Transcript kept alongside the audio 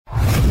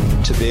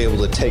to be able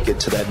to take it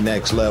to that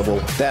next level.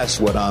 That's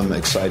what I'm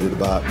excited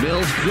about.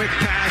 Mills, quick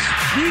pass.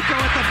 Nico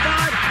at the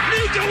 5.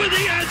 Nico in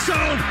the end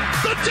zone.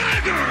 The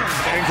dagger.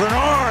 And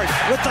Grenard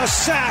with the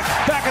sack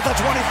back at the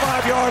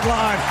 25-yard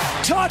line.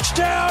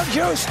 Touchdown,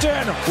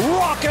 Houston.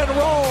 Rock and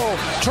roll.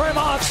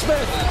 Tremont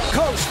Smith,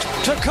 coast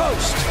to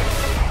coast.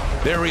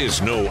 There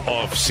is no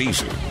off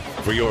season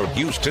for your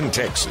Houston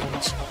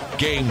Texans.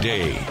 Game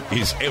day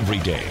is every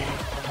day.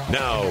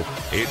 Now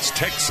it's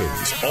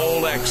Texans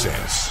All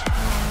Access.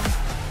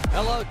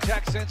 Hello,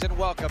 Texans, and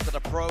welcome to the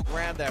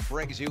program that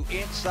brings you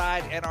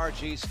inside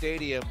NRG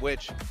Stadium,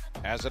 which,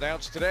 as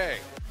announced today,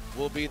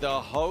 will be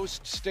the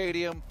host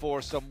stadium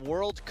for some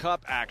World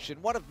Cup action.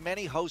 One of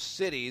many host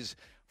cities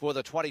for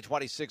the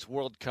 2026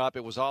 World Cup.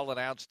 It was all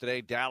announced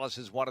today. Dallas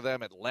is one of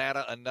them,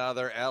 Atlanta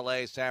another,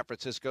 L.A., San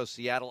Francisco,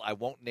 Seattle. I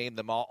won't name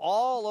them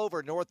all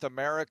over North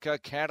America,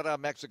 Canada,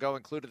 Mexico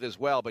included as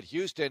well. But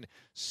Houston,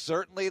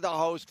 certainly the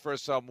host for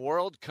some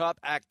World Cup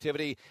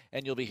activity,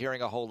 and you'll be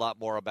hearing a whole lot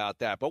more about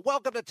that. But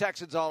welcome to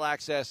Texans All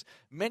Access.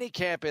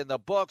 Minicamp in the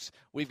books.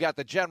 We've got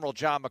the General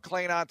John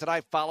McClain on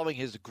tonight following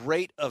his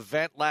great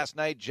event last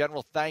night.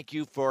 General, thank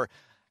you for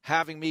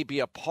having me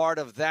be a part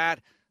of that.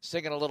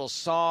 Singing a little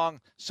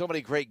song. So many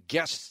great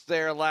guests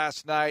there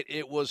last night.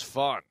 It was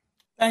fun.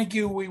 Thank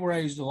you. We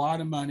raised a lot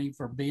of money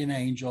for Be an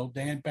Angel.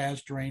 Dan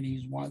Pastorini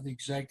is one of the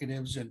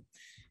executives, and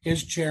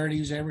his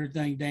charities,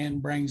 everything Dan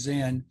brings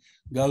in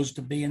goes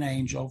to Be an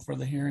Angel for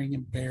the hearing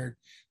impaired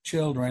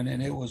children.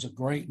 And it was a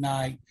great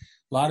night.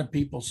 A lot of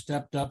people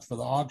stepped up for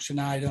the auction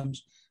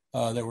items.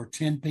 There were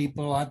 10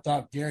 people. I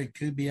thought Gary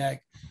Kubiak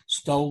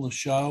stole the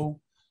show.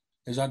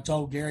 As I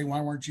told Gary,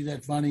 why weren't you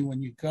that funny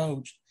when you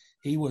coached?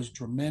 He was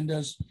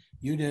tremendous.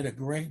 You did a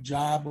great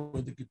job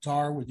with the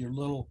guitar with your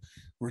little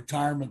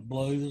retirement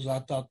blues. I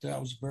thought that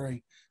was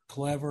very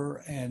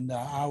clever, and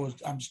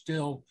I'm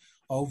still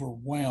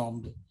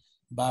overwhelmed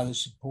by the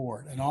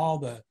support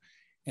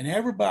and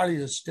everybody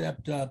that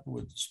stepped up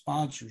with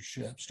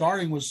sponsorship,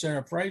 starting with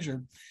Sarah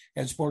Fraser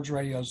at Sports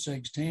Radio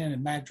 610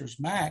 and Mattress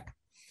Mac,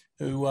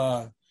 who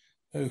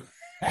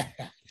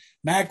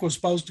Mac was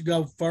supposed to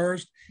go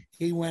first.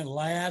 He went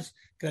last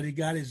because he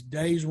got his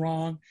days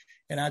wrong.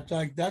 And I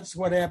think that's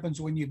what happens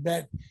when you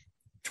bet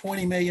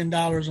 $20 million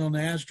on the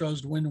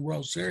Astros to win the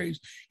World Series,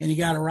 and you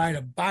got to ride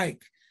a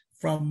bike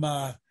from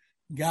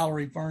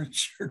Gallery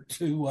Furniture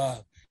to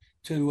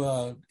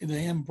the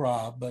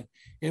Improv. But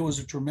it was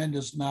a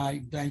tremendous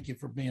night. Thank you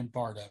for being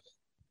part of it.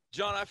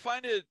 John, I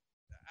find it,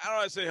 I don't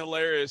want to say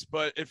hilarious,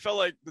 but it felt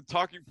like the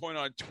talking point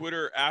on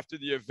Twitter after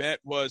the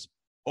event was,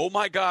 oh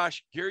my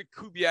gosh, Gary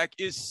Kubiak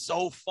is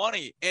so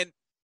funny. And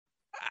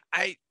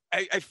I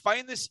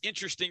find this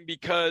interesting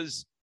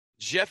because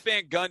Jeff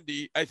Van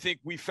Gundy, I think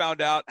we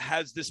found out,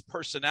 has this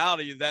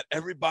personality that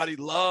everybody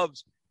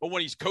loves. But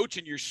when he's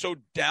coaching, you're so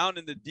down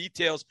in the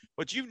details.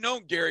 But you've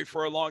known Gary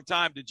for a long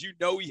time. Did you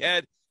know he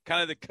had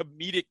kind of the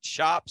comedic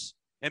chops?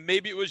 And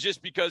maybe it was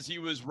just because he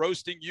was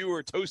roasting you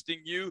or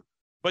toasting you.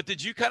 But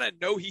did you kind of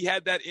know he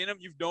had that in him?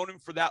 You've known him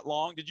for that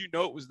long. Did you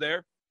know it was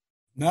there?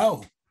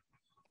 No.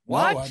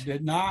 What? No, I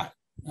did not.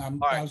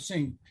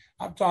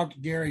 I've talked to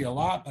Gary a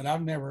lot, but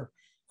I've never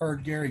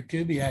heard Gary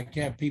Kubiak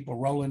have people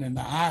rolling in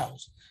the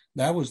aisles.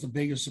 That was the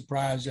biggest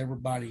surprise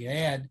everybody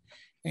had.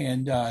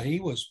 And he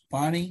was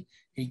funny.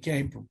 He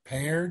came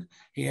prepared.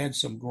 He had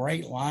some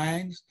great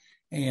lines.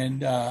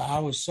 And I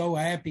was so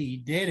happy he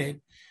did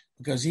it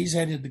because he's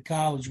headed the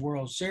College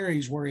World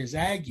Series where his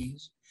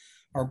Aggies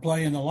are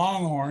playing the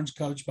Longhorns,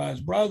 coached by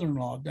his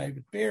brother-in-law,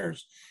 David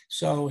Pierce.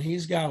 So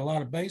he's got a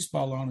lot of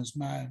baseball on his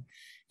mind.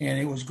 And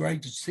it was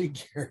great to see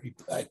Gary.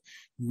 But,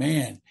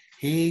 man,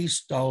 he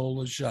stole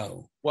the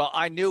show. Well,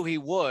 I knew he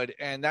would,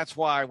 and that's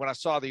why when I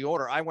saw the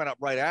order, I went up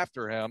right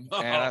after him,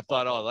 and I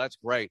thought, oh, that's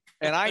great.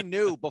 And I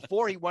knew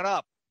before he went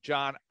up,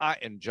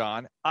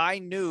 I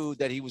knew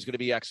that he was going to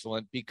be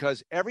excellent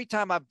because every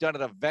time I've done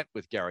an event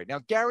with Gary, now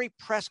Gary,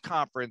 press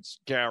conference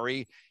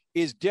Gary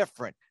is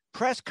different.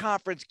 Press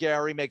conference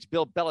Gary makes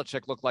Bill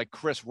Belichick look like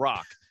Chris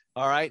Rock,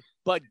 all right?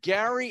 But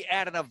Gary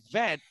at an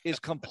event is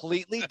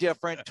completely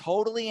different,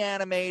 totally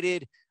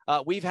animated.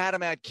 We've had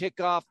him at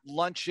kickoff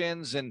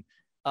luncheons and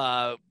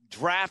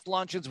draft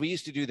luncheons. We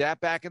used to do that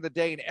back in the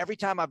day. And every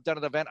time I've done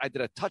an event, I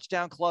did a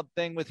touchdown club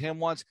thing with him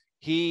once.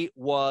 He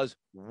was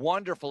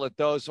wonderful at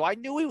those. So I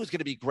knew he was going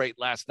to be great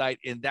last night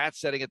in that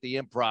setting at the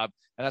Improv.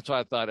 And that's why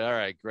I thought, all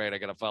right, great. I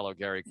got to follow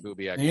Gary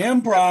Kubiak. The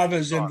Improv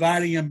is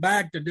inviting him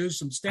back to do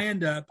some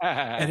stand-up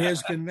at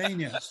his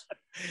convenience.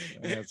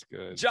 That's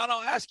good. John,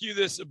 I'll ask you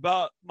this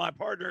about my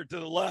partner to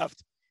the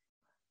left.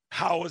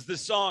 How was the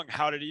song?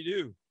 How did he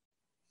do?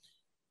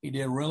 He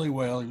did really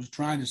well. He was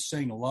trying to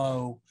sing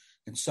low,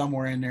 and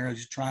somewhere in there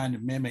he's trying to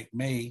mimic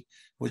me,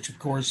 which of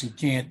course he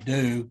can't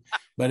do.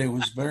 But it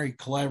was very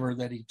clever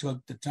that he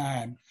took the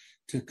time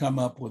to come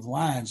up with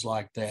lines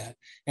like that.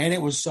 And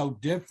it was so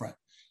different.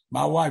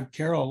 My wife,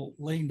 Carol,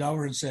 leaned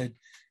over and said,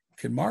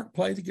 "Can Mark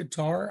play the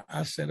guitar?"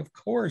 I said, "Of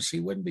course. He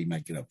wouldn't be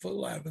making a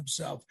fool out of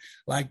himself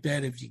like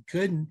that if he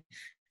couldn't."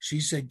 She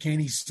said, "Can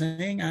he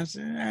sing?" I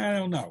said, "I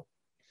don't know."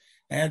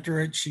 After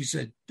it, she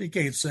said, "He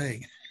can't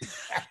sing."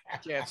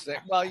 Can't say.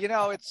 Well,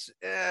 it's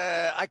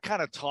I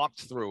kind of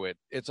talked through it.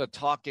 It's a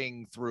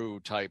talking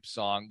through type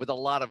song with a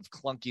lot of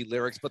clunky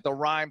lyrics, but the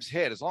rhymes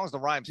hit. As long as the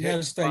rhymes hit.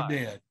 Yes, they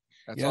did.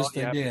 Yes,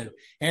 they did.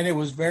 And it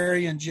was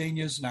very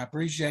ingenious, and I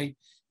appreciate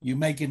you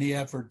making the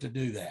effort to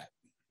do that.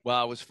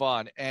 Well, it was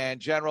fun. And,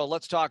 General,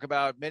 let's talk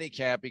about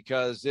minicamp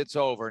because it's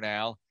over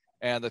now,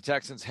 and the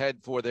Texans head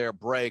for their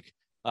break.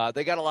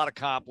 They got a lot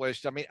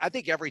accomplished. I mean, I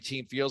think every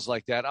team feels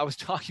like that. I was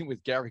talking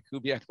with Gary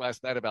Kubiak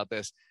last night about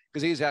this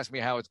because he was asking me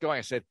how it's going.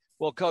 I said,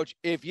 well, Coach,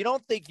 if you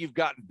don't think you've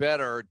gotten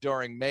better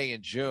during May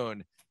and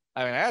June,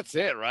 I mean, that's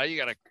it, right? You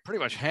got to pretty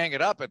much hang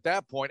it up at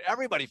that point.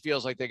 Everybody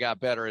feels like they got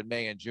better in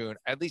May and June.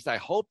 At least I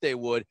hope they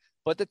would.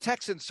 But the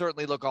Texans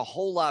certainly look a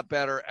whole lot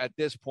better at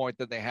this point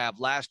than they have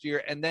last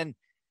year. And then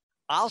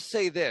I'll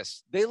say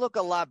this, they look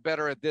a lot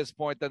better at this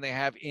point than they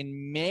have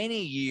in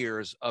many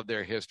years of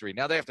their history.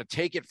 Now they have to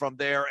take it from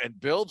there and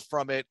build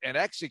from it and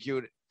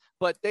execute it,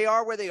 but they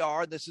are where they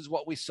are. This is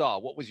what we saw.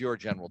 What was your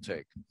general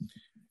take?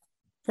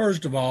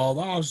 First of all,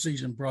 the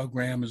off-season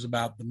program is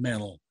about the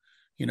mental.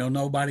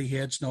 Nobody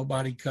hits,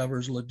 nobody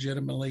covers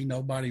legitimately,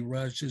 nobody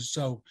rushes.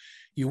 So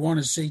you want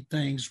to see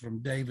things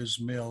from Davis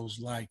Mills,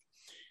 like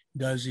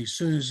as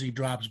soon as he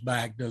drops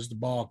back, does the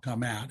ball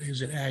come out?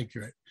 Is it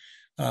accurate?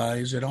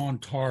 Is it on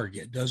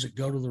target? Does it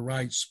go to the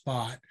right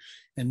spot?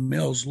 And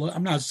Mills,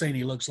 I'm not saying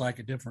he looks like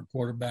a different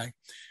quarterback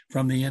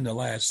from the end of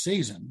last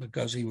season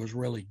because he was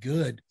really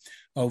good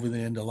over the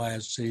end of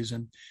last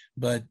season,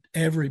 but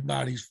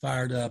everybody's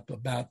fired up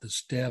about the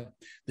step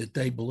that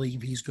they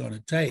believe he's going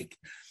to take.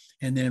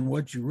 And then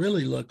what you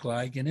really look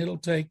like, and it'll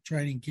take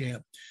training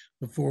camp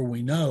before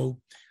we know,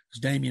 is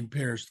Damian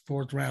Pierce, the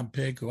fourth-round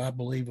pick, who I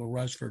believe will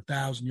rush for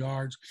 1,000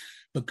 yards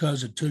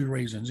because of two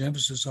reasons: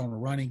 emphasis on the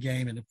running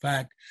game and the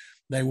fact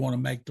they want to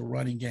make the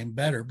running game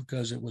better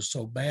because it was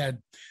so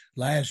bad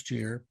last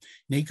year.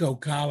 Nico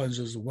Collins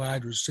is the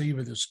wide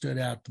receiver that stood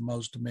out the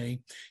most to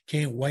me.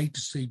 Can't wait to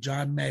see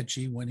John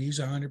Mechie when he's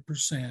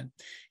 100%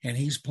 and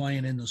he's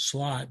playing in the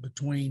slot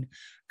between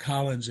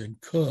Collins and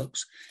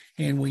Cooks.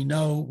 And we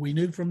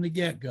knew from the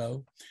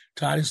get-go,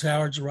 Titus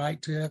Howard's the right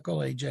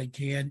tackle, A.J.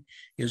 Cann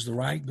is the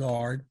right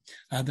guard.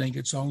 I think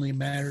it's only a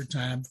matter of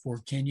time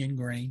before Kenyon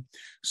Green,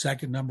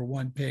 second number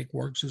one pick,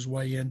 works his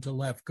way into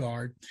left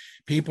guard.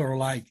 People are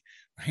like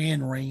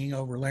hand-wringing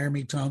over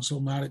Laramie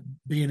Tunsil not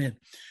being at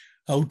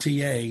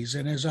OTAs.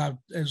 And as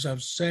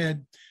I've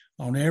said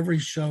on every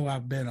show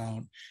I've been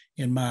on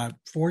in my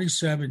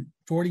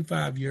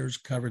 45 years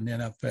covering the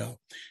NFL,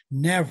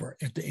 never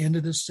at the end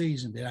of the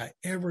season did I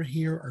ever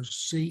hear or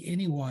see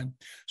anyone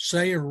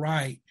say or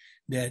write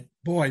that,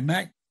 boy,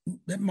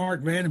 that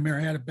Mark Vandermeer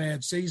had a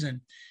bad season.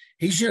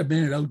 He should have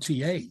been at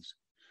OTAs.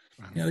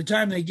 The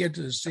time they get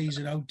to the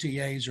season,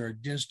 OTAs are a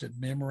distant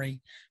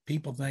memory.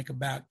 People think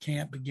about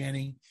camp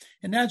beginning.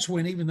 And that's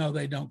when, even though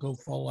they don't go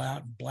full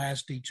out and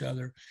blast each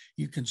other,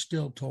 you can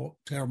still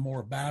tell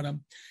more about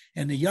them.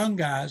 And the young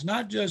guys,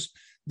 not just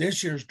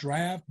this year's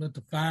draft, but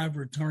the 5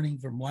 returning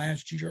from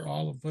last year,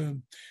 all of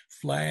whom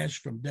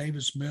flashed from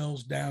Davis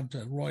Mills down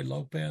to Roy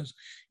Lopez,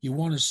 you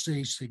want to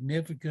see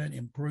significant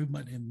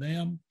improvement in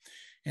them.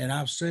 And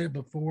I've said it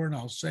before and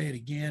I'll say it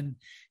again,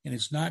 and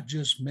it's not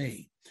just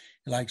me.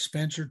 Like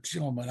Spencer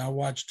Tillman, I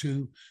watched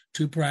two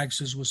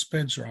practices with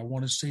Spencer. I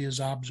want to see his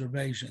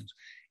observations.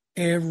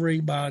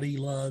 Everybody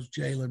loves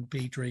Jalen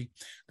Petrie,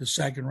 the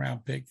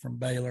second-round pick from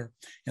Baylor,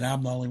 and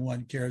I'm the only one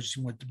who cares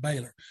he went to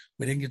Baylor.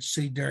 We didn't get to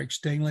see Derek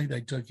Stingley. They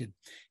took it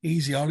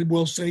easy on him.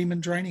 We'll see him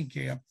in training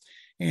camp.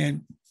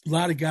 And a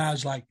lot of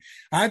guys I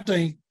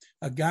think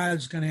a guy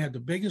that's going to have the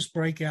biggest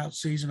breakout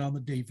season on the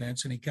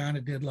defense, and he kind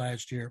of did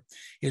last year,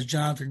 is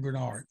Jonathan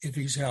Grenard, if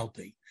he's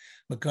healthy,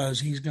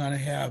 because he's going to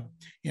have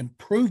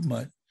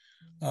improvement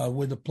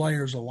with the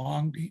players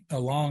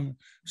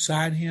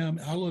alongside him.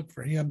 I look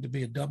for him to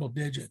be a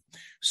double-digit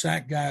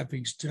sack guy if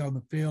he's still on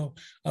the field.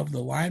 Of the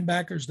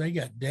linebackers, they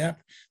got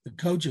depth. The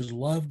coaches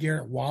love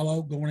Garrett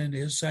Wallow going into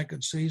his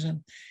second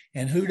season.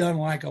 And who doesn't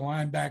like a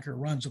linebacker who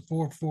runs a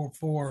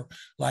 4.44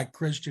 like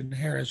Christian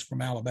Harris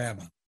from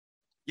Alabama?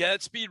 Yeah,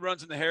 that speed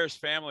runs in the Harris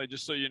family,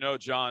 just so you know,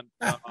 John.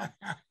 What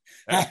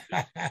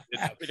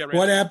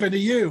happened to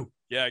you?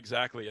 Yeah,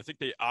 exactly. I think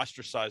they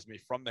ostracized me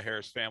from the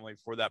Harris family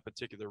for that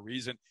particular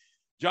reason.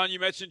 John, you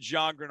mentioned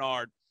John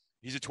Grenard.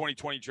 He's a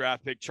 2020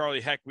 draft pick.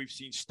 Charlie Heck, we've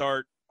seen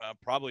start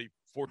probably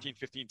 14,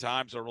 15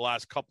 times over the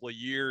last couple of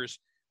years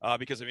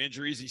because of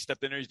injuries. He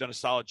stepped in there. He's done a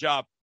solid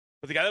job.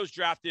 But the guy that was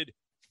drafted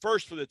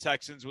first for the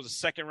Texans was a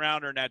second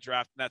rounder in that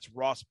draft, and that's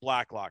Ross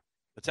Blacklock.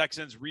 The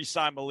Texans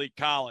re-signed Malik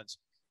Collins.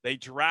 They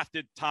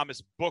drafted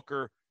Thomas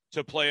Booker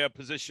to play a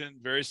position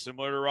very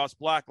similar to Ross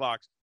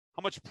Blacklock's.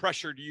 How much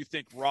pressure do you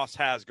think Ross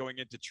has going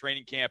into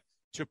training camp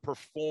to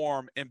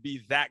perform and be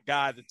that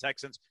guy the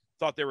Texans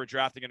thought they were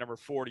drafting at number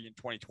 40 in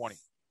 2020?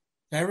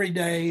 Every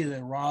day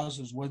that Ross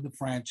is with the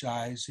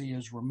franchise, he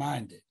is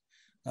reminded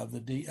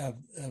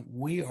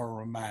we are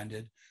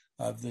reminded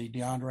of the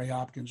DeAndre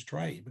Hopkins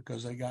trade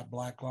because they got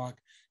Blacklock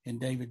and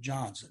David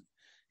Johnson.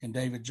 and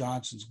David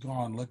Johnson's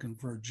gone looking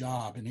for a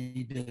job, and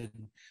he did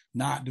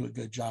not do a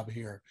good job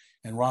here.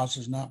 And Ross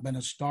has not been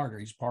a starter.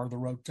 He's part of the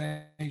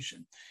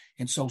rotation.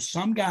 And so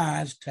some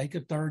guys take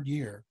a third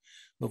year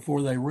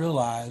before they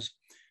realize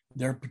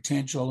their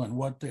potential and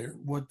what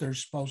they're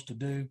supposed to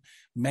do.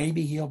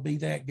 Maybe he'll be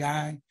that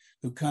guy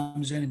who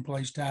comes in and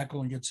plays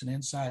tackle and gets an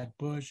inside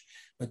push.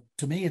 But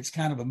to me, it's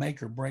kind of a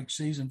make or break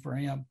season for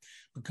him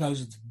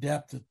because of the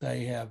depth that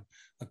they have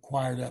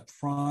acquired up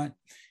front.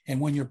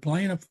 And when you're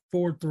playing a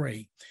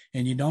 4-3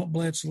 and you don't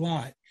blitz a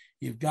lot,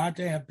 you've got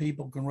to have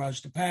people who can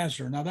rush the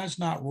passer. Now, that's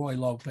not Roy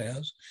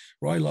Lopez.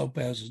 Roy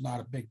Lopez is not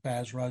a big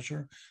pass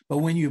rusher. But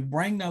when you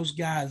bring those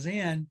guys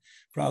in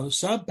for the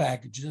sub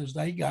packages,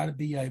 they got to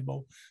be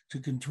able to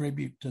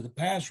contribute to the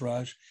pass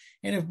rush.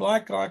 And if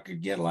Blacklock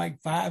could get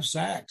like 5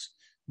 sacks,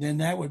 then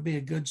that would be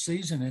a good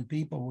season and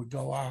people would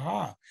go,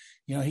 aha,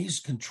 he's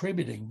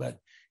contributing. But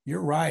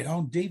you're right.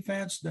 On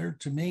defense,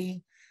 to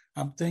me,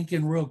 I'm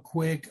thinking real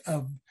quick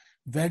of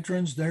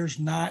veterans. There's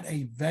not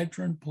a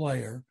veteran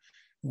player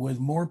with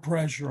more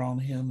pressure on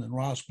him than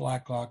Ross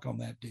Blacklock on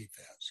that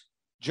defense.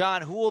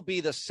 John, who will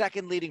be the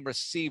second leading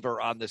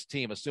receiver on this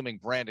team, assuming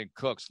Brandon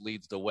Cooks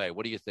leads the way?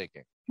 What are you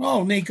thinking?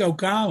 Oh, Nico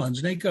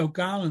Collins. Nico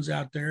Collins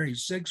out there.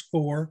 He's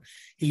 6'4".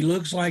 He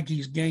looks like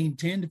he's gained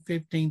 10 to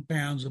 15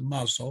 pounds of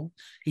muscle.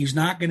 He's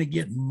not going to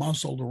get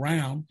muscled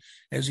around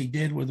as he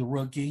did with the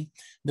rookie.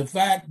 The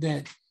fact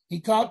that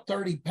he caught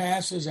 30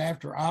 passes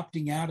after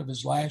opting out of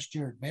his last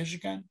year at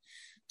Michigan.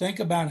 Think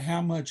about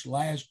how much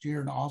last year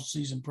an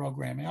off-season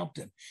program helped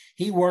him.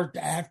 He worked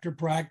after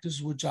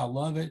practice, which I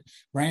love it.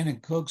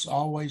 Brandon Cooks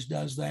always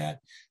does that.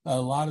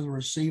 A lot of the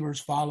receivers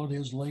followed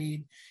his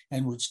lead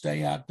and would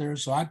stay out there.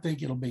 So I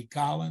think it'll be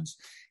Collins.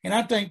 And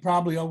I think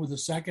probably over the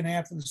second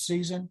half of the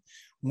season,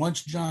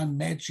 once John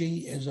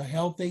Mechie is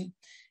healthy,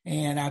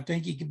 and I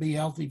think he could be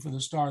healthy for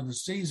the start of the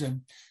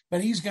season,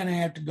 but he's going to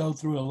have to go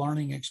through a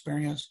learning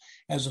experience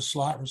as a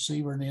slot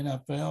receiver in the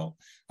NFL.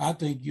 I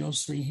think you'll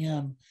see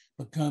him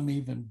become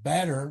even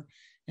better.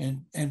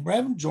 And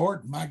Brevin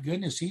Jordan, my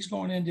goodness, he's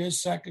going into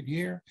his second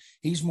year.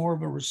 He's more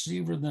of a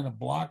receiver than a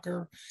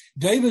blocker.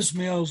 Davis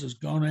Mills is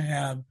going to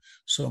have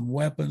some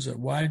weapons at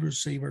wide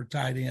receiver,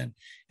 tight end,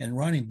 and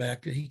running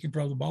back that he can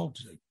throw the ball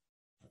to.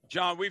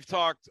 John, we've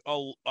talked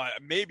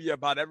maybe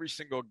about every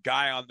single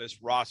guy on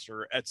this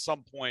roster at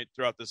some point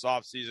throughout this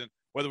offseason,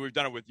 whether we've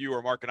done it with you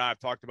or Mark and I have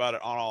talked about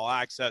it on All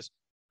Access.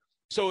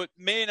 So it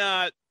may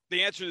not,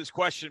 the answer to this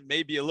question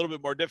may be a little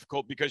bit more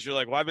difficult because you're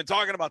like, well, I've been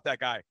talking about that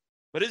guy.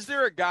 But is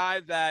there a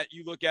guy that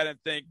you look at and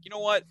think, you know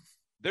what,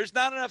 there's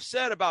not enough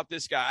said about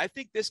this guy. I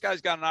think this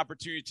guy's got an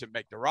opportunity to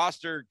make the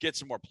roster, get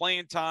some more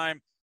playing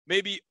time,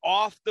 maybe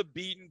off the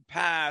beaten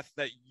path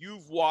that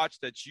you've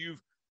watched, that you've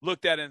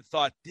looked at and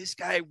thought, this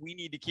guy we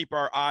need to keep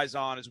our eyes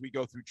on as we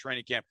go through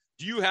training camp.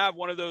 Do you have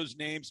one of those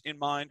names in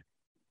mind?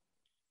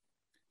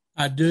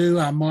 I do.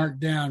 I marked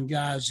down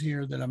guys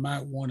here that I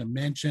might want to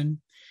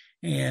mention.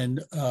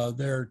 And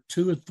there are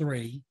 2 or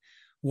 3.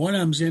 One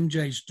of them's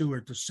MJ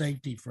Stewart, the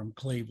safety from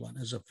Cleveland,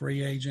 as a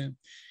free agent.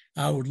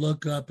 I would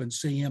look up and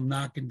see him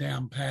knocking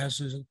down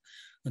passes.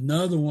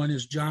 Another one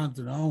is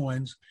Jonathan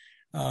Owens.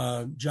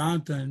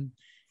 Jonathan,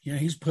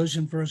 he's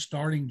pushing for a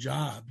starting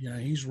job.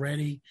 He's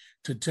ready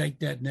to take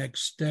that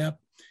next step.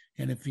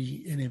 And if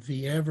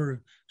he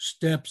ever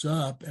steps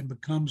up and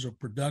becomes a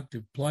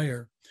productive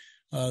player,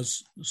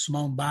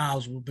 Simone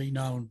Biles will be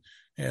known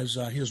as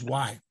his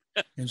wife.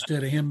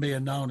 Instead of him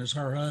being known as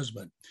her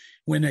husband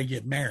when they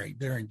get married.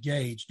 They're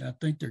engaged. I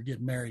think they're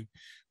getting married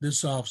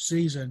this off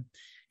season.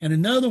 And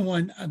another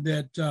one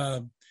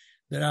that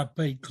I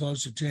paid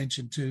close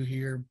attention to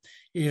here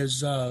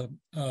is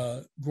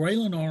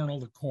Braylon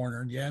Arnold, the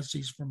corner. And yes,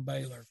 he's from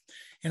Baylor.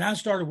 And I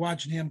started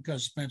watching him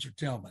because Spencer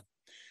Tillman.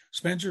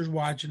 Spencer's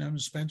watching him.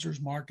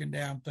 Spencer's marking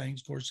down things.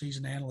 Of course, he's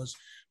an analyst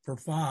for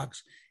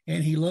Fox.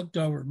 And he looked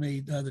over at me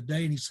the other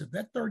day and he said,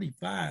 that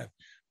 35,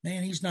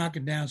 man, he's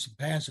knocking down some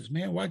passes.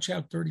 Man, watch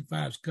how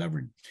 35's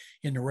covering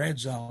in the red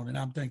zone. And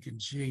I'm thinking,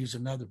 geez,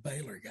 another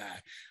Baylor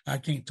guy. I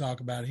can't talk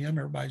about him.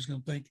 Everybody's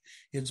going to think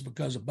it's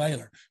because of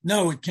Baylor.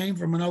 No, it came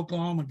from an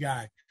Oklahoma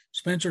guy,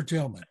 Spencer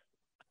Tillman.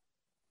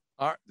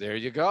 All right, there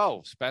you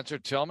go. Spencer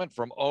Tillman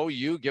from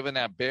OU giving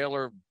that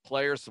Baylor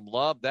player some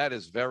love. That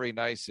is very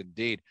nice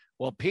indeed.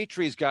 Well,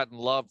 Petrie's gotten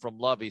love from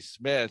Lovie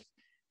Smith.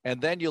 And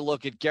then you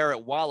look at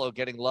Garrett Wallow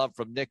getting love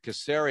from Nick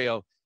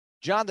Caserio.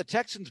 John, the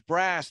Texans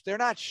brass, they're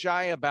not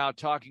shy about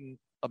talking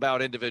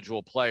about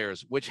individual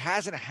players, which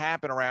hasn't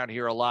happened around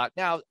here a lot.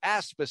 Now,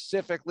 as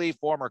specifically,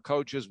 former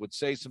coaches would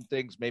say some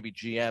things, maybe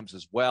GMs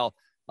as well.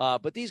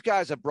 But these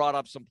guys have brought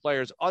up some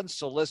players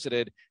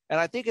unsolicited, and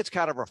I think it's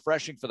kind of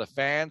refreshing for the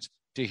fans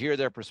to hear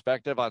their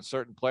perspective on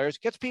certain players.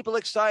 Gets people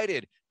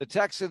excited. The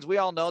Texans, we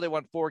all know they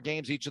won 4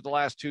 games each of the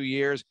last 2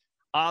 years,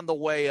 on the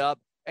way up,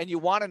 and you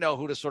want to know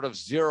who to sort of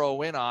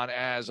zero in on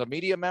as a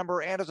media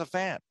member and as a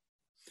fan.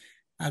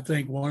 I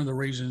think one of the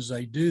reasons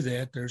they do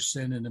that, they're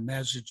sending a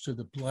message to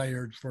the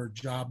players for a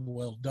job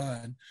well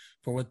done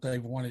for what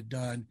they've wanted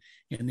done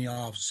in the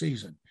off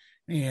season.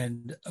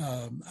 And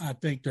I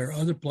think there are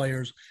other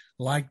players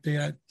like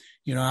that.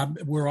 You know,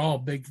 we're all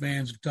big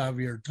fans of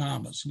Tavierre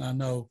Thomas, and I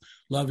know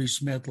Lovie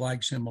Smith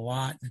likes him a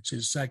lot. It's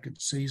his second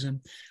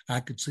season. I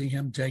could see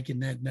him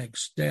taking that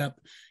next step.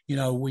 You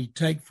know, we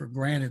take for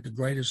granted the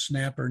greatest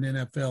snapper in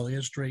NFL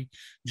history,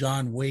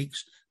 John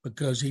Weeks,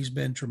 because he's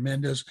been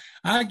tremendous.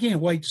 I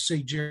can't wait to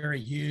see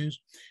Jerry Hughes,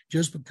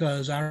 just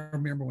because I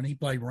remember when he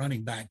played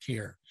running back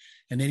here.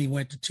 And then he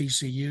went to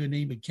TCU and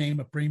he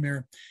became a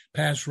premier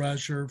pass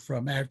rusher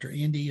from after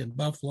Indy and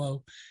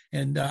Buffalo.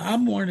 And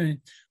I'm wondering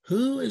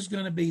who is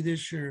going to be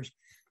this year's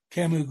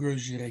Kamu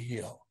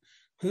Grugier-Hill,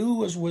 who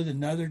was with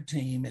another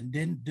team and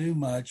didn't do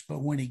much,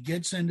 but when he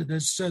gets into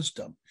this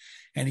system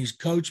and he's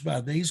coached by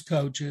these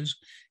coaches,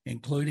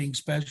 including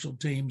defensive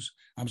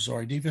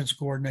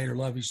coordinator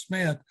Lovie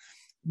Smith,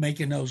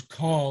 making those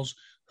calls,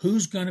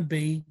 who's going to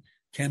be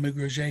Kamu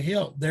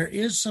Grugier-Hill? There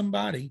is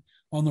somebody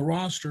on the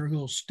roster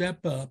who'll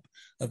step up,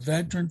 a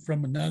veteran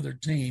from another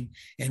team,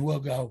 and we'll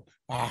go,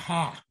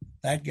 aha,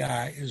 that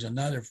guy is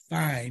another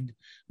find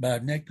by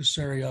Nick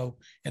Caserio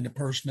and the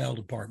personnel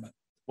department.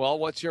 Well,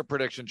 what's your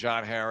prediction,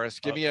 John Harris?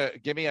 Give me a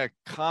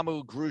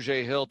Kamu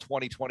Grugier-Hill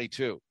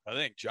 2022. I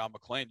think John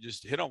McClain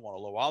just hit on one a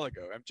little while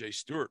ago. MJ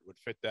Stewart would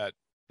fit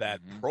that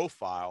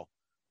profile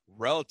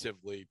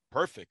relatively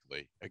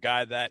perfectly. A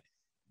guy that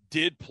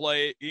did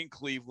play in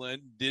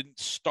Cleveland, didn't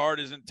start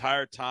his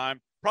entire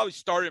time, probably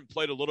started and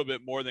played a little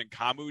bit more than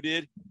Kamu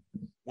did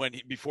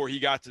before he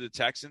got to the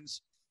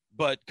Texans.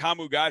 But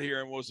Kamu got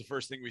here, and what was the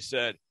first thing we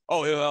said?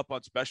 Oh, he'll help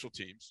on special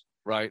teams.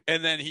 Right.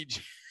 And then he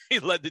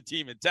led the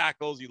team in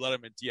tackles. He led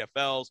them in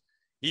TFLs.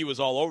 He was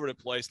all over the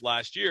place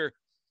last year.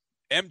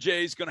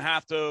 MJ's going to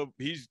have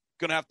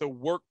to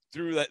work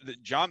through that.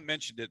 John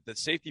mentioned it. The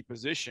safety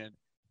position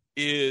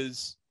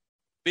it's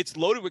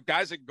loaded with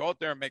guys that can go out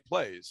there and make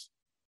plays.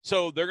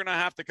 So they're going to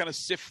have to kind of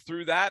sift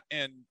through that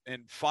and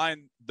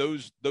find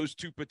those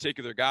two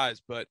particular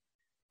guys. But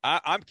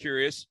I'm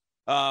curious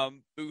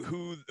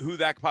who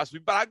that could possibly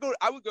be. But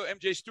I would go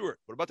MJ Stewart.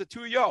 What about the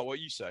two of y'all? What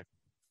you say?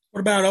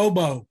 What about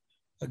Obo,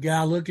 a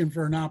guy looking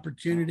for an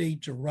opportunity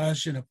to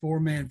rush in a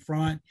four-man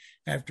front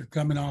after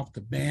coming off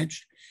the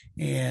bench,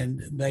 and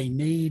they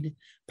need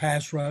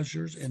pass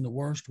rushers in the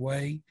worst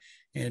way,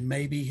 and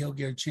maybe he'll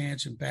get a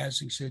chance in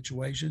passing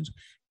situations.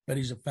 But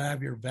he's a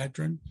 5-year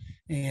veteran.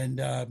 And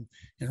the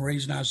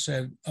reason I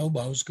said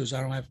Obo is because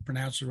I don't have to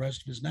pronounce the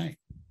rest of his name.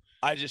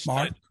 I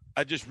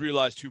just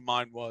realized who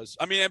mine was.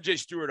 I mean, MJ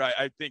Stewart,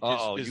 I think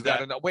is you that.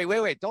 Gotta know.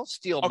 Wait. Don't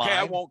steal mine. Okay,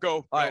 I won't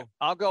go. All right,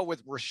 I'll go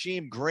with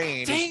Rasheem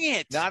Green. Dang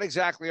it. Not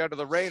exactly under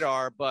the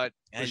radar, but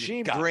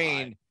Rasheem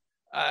Green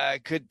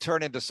could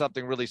turn into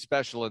something really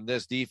special in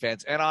this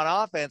defense. And on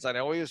offense, I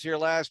know he was here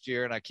last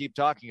year, and I keep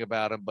talking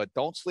about him, but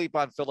don't sleep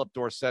on Philip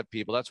Dorsett,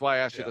 people. That's why I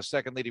asked you the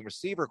second leading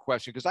receiver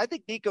question, because I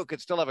think Nico could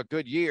still have a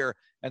good year,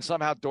 and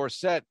somehow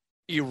Dorsett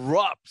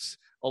erupts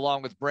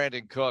along with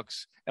Brandon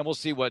Cooks. And we'll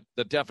see what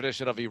the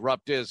definition of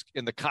erupt is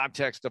in the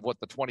context of what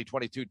the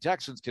 2022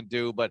 Texans can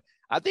do. But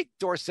I think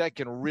Dorsett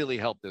can really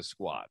help this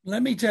squad.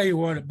 Let me tell you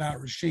what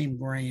about Rasheem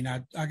Green.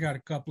 I got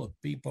a couple of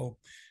people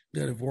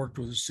that have worked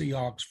with the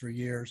Seahawks for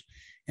years,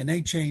 and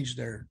they changed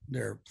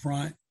their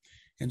front.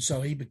 And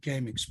so he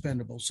became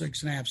expendable.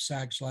 6.5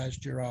 sacks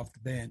last year off the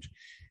bench.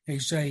 They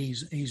say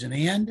he's an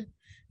end,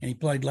 and he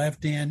played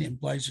left end in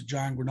place of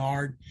John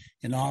Grenard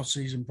in the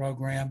offseason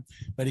program,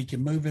 but he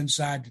can move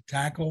inside to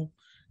tackle.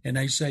 And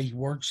they say he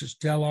works his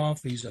tail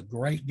off. He's a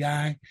great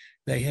guy.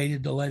 They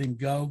hated to let him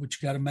go, but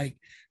you got to make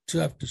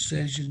tough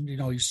decisions. You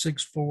know, he's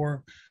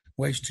 6'4",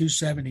 weighs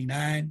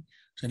 279.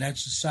 So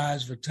that's the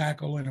size of a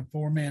tackle in a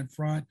four-man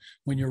front.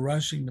 When you're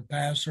rushing the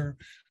passer,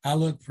 I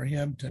look for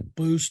him to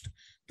boost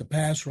the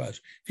pass rush.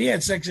 If he had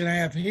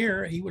 6.5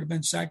 here, he would have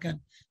been second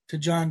to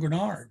John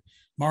Grenard.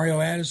 Mario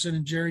Addison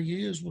and Jerry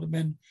Hughes would have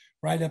been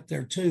right up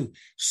there too.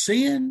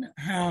 Seeing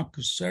how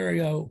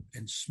Caserio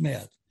and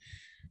Smith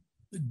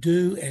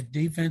do at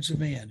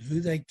defensive end,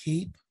 who they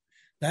keep,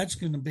 that's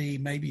going to be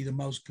maybe the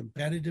most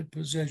competitive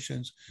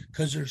positions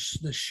because there's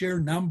the sheer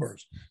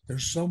numbers.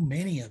 There's so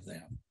many of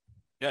them.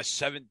 Yeah,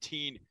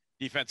 17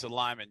 defensive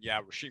linemen. Yeah,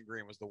 Rasheem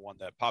Green was the one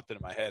that popped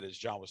into my head as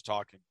John was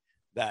talking.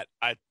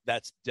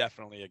 That's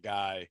definitely a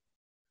guy.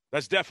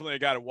 That's definitely a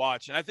guy to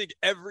watch. And I think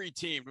every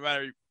team, no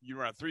matter you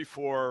run a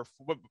 3-4,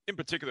 in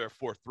particular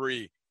a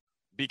 4-3,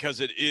 because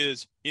it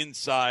is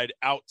inside,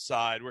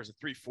 outside, whereas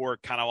a 3-4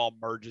 kind of all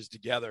merges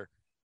together.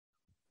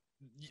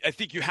 I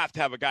think you have to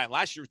have a guy. And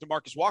last year was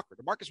DeMarcus Walker.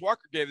 DeMarcus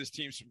Walker gave this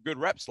team some good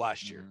reps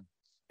last year.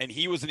 And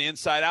he was an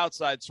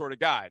inside-outside sort of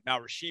guy. Now,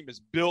 Rasheem is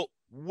built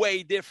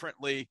way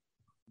differently,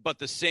 but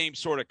the same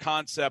sort of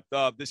concept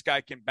of this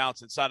guy can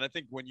bounce inside. And I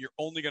think when you're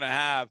only going to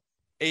have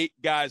 8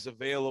 guys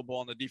available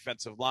on the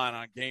defensive line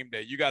on game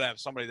day, you got to have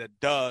somebody that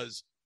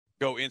does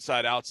go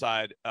inside,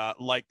 outside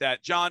like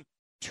that. John,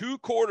 2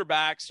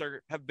 quarterbacks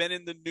have been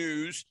in the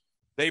news.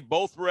 They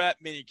both were at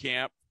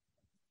minicamp,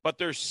 but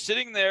they're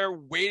sitting there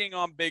waiting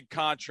on big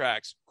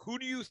contracts. Who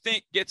do you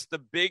think gets the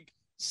big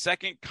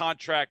second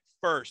contract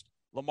first,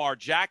 Lamar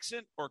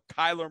Jackson or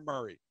Kyler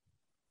Murray?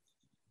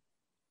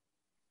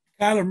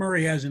 Kyler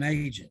Murray has an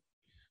agent.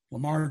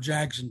 Lamar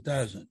Jackson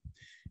doesn't.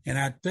 And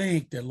I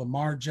think that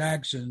Lamar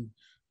Jackson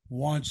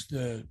wants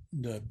the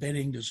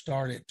bidding to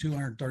start at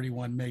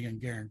 $231 million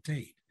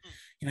guaranteed.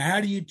 You know,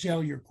 how do you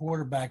tell your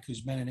quarterback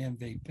who's been an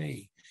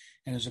MVP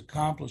and has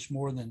accomplished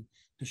more than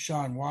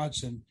Deshaun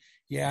Watson,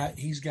 yeah,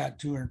 he's got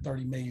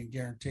 $230 million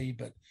guaranteed,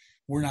 but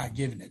we're not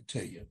giving it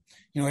to you.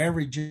 You know,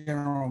 every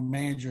general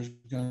manager is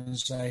going to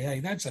say, hey,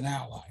 that's an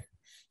outlier.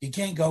 You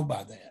can't go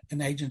by that.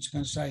 An agent's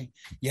going to say,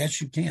 yes,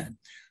 you can.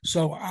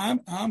 So I'm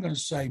going to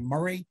say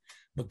Murray,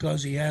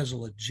 because he has a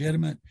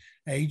legitimate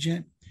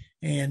agent,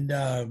 and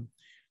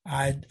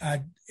and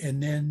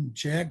then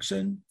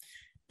Jackson.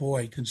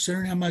 Boy,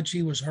 considering how much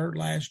he was hurt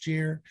last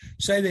year,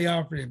 say they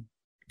offered him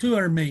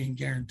 $200 million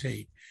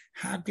guaranteed.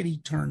 How could he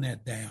turn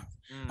that down?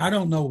 I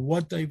don't know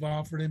what they've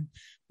offered him,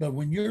 but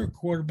when you're a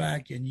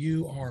quarterback and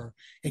you are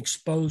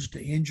exposed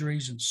to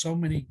injuries in so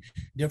many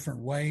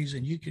different ways,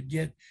 and you could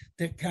get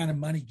that kind of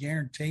money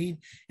guaranteed,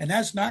 and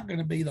that's not going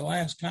to be the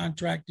last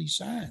contract he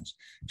signs.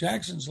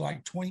 Jackson's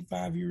like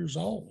 25 years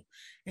old.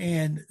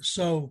 And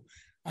so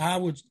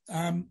I'm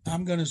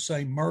going to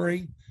say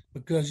Murray,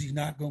 because he's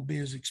not going to be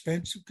as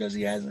expensive because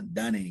he hasn't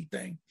done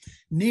anything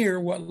near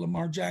what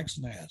Lamar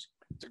Jackson has.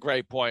 It's a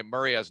great point.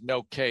 Murray has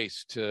no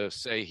case to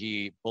say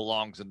he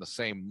belongs in the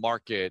same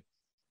market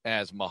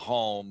as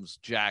Mahomes,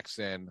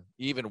 Jackson,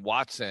 even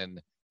Watson,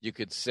 you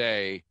could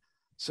say.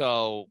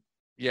 So,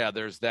 yeah,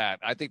 there's that.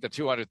 I think the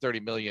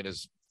 $230 million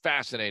is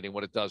fascinating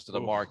what it does to the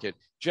market.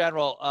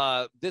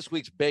 General, this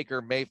week's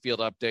Baker Mayfield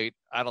update,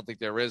 I don't think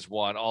there is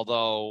one,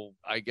 although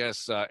I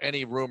guess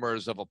any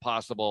rumors of a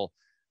possible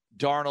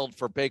Darnold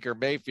for Baker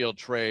Mayfield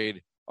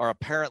trade are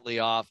apparently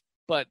off,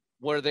 but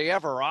were they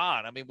ever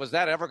on? I mean, was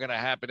that ever going to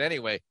happen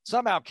anyway?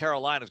 Somehow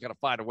Carolina's going to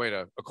find a way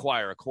to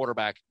acquire a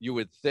quarterback, you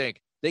would think.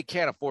 They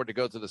can't afford to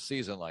go through the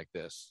season like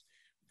this.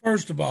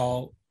 First of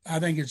all, I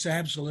think it's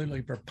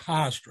absolutely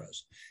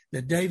preposterous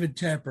that David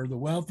Tepper, the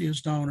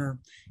wealthiest owner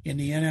in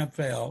the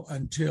NFL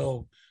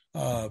until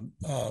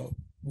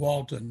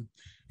Walton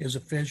is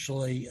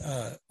officially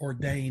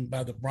ordained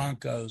by the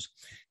Broncos,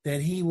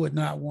 that he would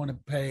not want to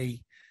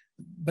pay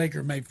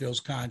Baker Mayfield's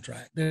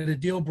contract. The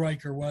deal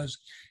breaker was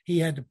he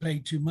had to pay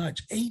too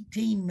much.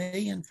 $18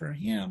 million for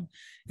him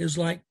is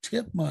like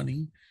tip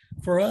money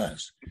for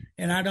us.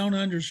 And I don't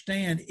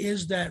understand,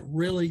 is that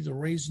really the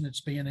reason it's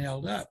being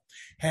held up?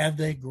 Have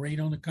they agreed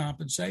on the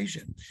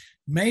compensation?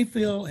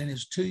 Mayfield, in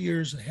his 2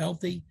 years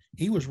healthy,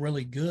 he was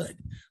really good.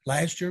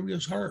 Last year he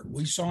was hurt.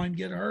 We saw him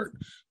get hurt,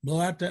 blow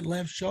out that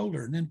left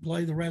shoulder, and then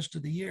play the rest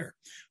of the year.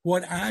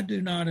 What I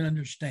do not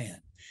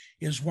understand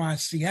is why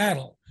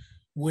Seattle,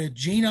 with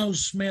Geno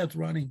Smith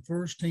running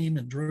first team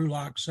and Drew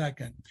Lock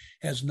second,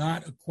 has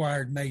not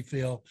acquired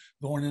Mayfield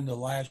going into the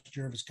last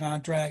year of his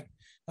contract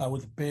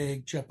with a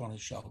big chip on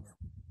his shoulder.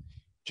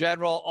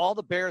 General, all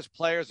the Bears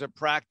players at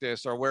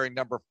practice are wearing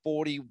number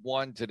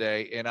 41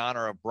 today in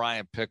honor of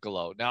Brian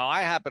Piccolo. Now,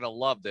 I happen to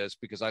love this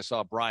because I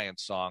saw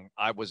Brian's song.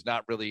 I was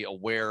not really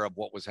aware of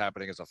what was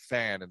happening as a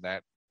fan in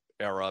that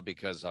era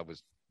because I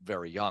was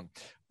very young.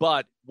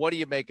 But what do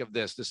you make of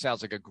this? This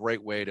sounds like a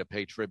great way to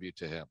pay tribute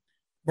to him.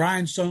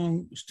 Brian's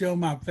song, still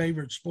my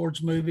favorite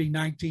sports movie,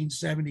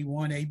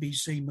 1971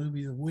 ABC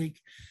Movie of the Week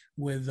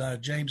with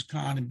James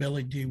Caan and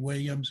Billy D.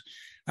 Williams.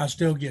 I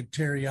still get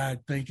teary-eyed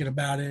thinking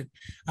about it.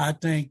 I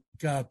think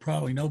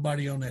probably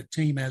nobody on that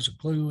team has a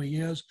clue who he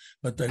is,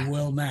 but they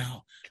will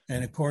now.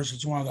 And, of course,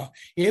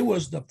 it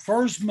was the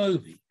first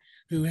movie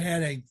who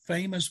had a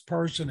famous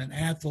person, an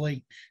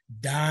athlete,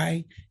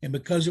 die. And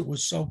because it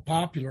was so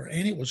popular,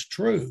 and it was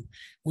true,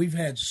 we've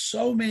had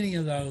so many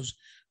of those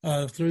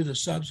through the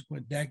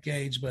subsequent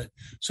decades. But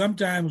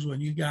sometimes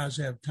when you guys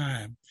have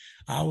time,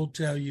 I will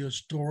tell you a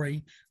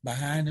story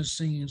behind the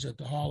scenes at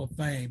the Hall of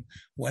Fame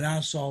when I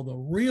saw the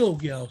real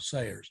Gale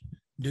Sayers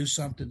do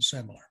something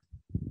similar.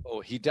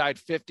 Oh, he died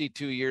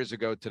 52 years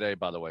ago today,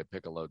 by the way,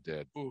 Piccolo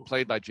did. Ooh.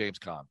 Played by James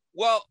Caan.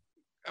 Well,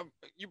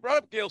 you brought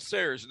up Gale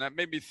Sayers, and that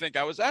made me think.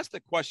 I was asked a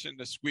question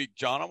this week,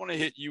 John. I want to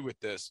hit you with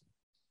this.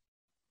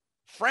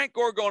 Frank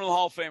Gore going to the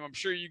Hall of Fame. I'm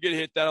sure you get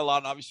hit that a lot.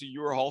 And obviously, you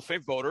were a Hall of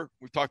Fame voter.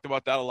 We've talked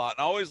about that a lot.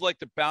 And I always like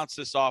to bounce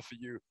this off of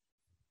you.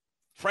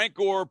 Frank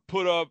Gore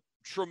put up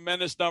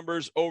tremendous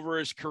numbers over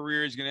his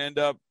career. He's going to end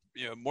up,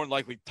 more than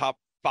likely top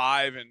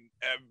 5 in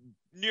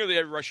nearly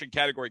every rushing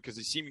category because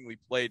he seemingly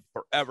played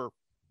forever.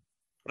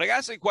 But I got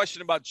to say a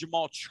question about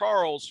Jamal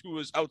Charles, who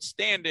was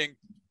outstanding.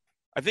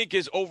 I think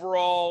his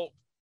overall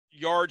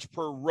yards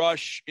per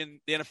rush in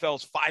the NFL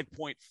is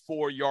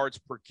 5.4 yards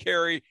per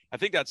carry. I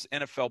think that's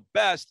NFL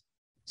best.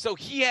 So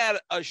he had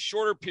a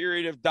shorter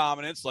period of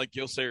dominance like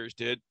Gale Sayers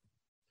did.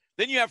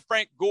 Then you have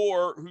Frank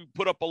Gore, who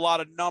put up a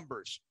lot of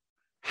numbers.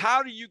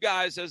 How do you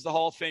guys as the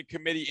Hall of Fame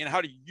committee and how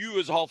do you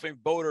as a Hall of Fame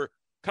voter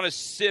kind of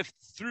sift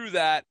through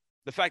that,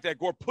 the fact that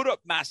Gore put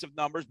up massive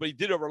numbers, but he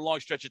did over a long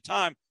stretch of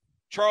time?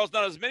 Charles,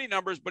 not as many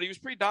numbers, but he was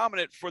pretty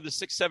dominant for the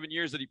 6-7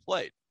 years that he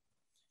played.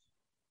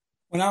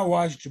 When I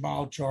watched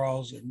Jamal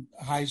Charles in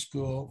high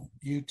school,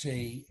 UT,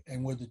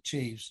 and with the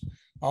Chiefs,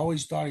 I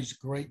always thought he's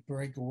a great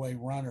breakaway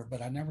runner,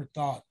 but I never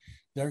thought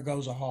there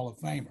goes a Hall of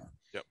Famer.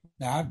 Yep.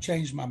 Now, I've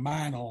changed my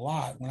mind a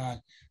lot when I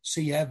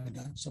see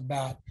evidence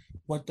about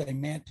what they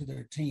meant to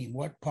their team,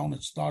 what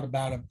opponents thought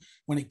about them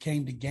when it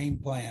came to game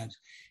plans.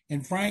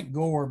 And Frank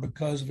Gore,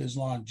 because of his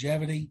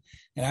longevity,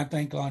 and I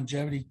think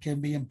longevity can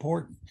be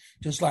important,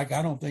 just like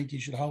I don't think you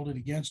should hold it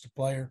against a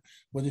player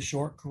with a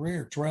short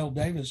career. Terrell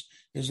Davis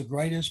is the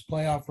greatest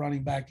playoff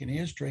running back in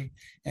history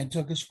and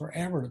took us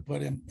forever to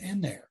put him in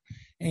there.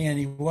 And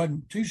he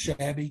wasn't too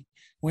shabby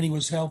when he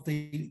was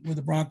healthy with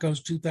the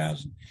Broncos,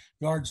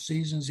 2,000-yard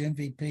seasons,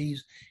 MVPs.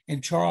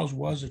 And Charles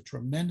was a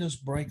tremendous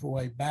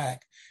breakaway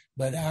back,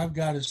 but I've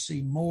got to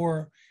see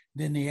more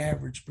than the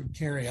average per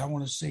carry. I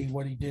want to see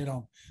what he did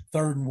on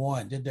 3rd and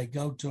 1. Did they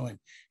go to him?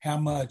 How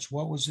much?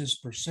 What was his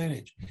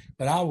percentage?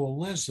 But I will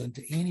listen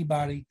to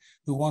anybody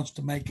who wants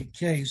to make a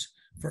case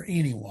for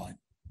anyone.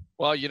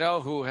 Well, you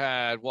know who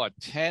had,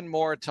 10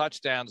 more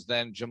touchdowns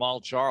than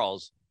Jamal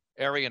Charles?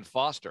 Arian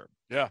Foster.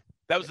 Yeah,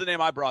 that was the name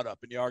I brought up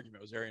in the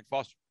argument, was Arian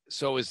Foster.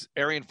 So is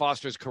Arian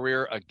Foster's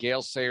career a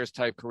Gale Sayers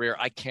type career?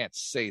 I can't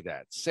say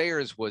that.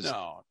 Sayers was,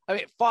 No. I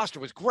mean, Foster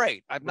was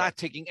great. I'm not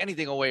taking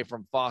anything away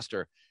from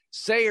Foster.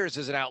 Sayers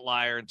is an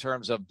outlier in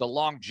terms of the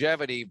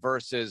longevity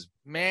versus,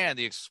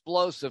 the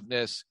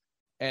explosiveness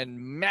and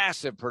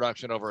massive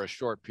production over a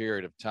short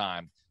period of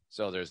time.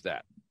 So there's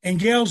that. And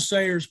Gale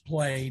Sayers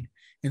played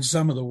in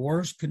some of the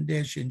worst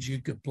conditions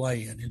you could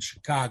play in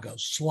Chicago,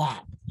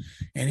 slop.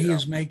 And he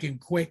was making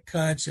quick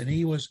cuts, and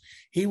he was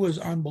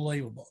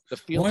unbelievable. The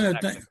field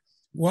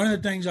One of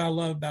the things I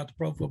love about the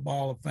Pro Football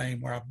Hall of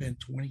Fame, where I've been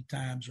 20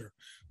 times or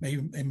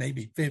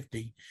maybe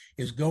 50,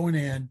 is going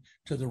in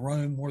to the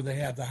room where they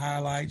have the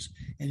highlights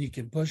and you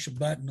can push a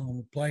button on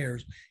the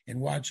players and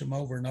watch them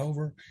over and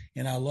over.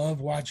 And I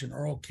love watching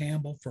Earl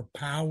Campbell for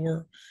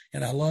power,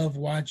 and I love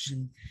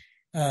watching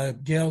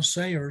Gale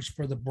Sayers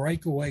for the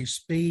breakaway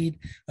speed,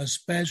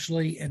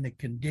 especially in the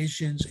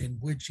conditions in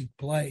which he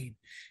played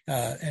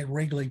at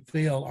Wrigley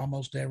Field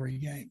almost every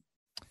game.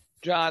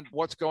 John,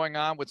 what's going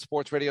on with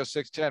Sports Radio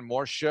 610?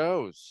 More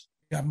shows.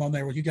 I'm on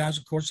there with you guys,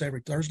 of course,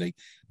 every Thursday,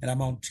 and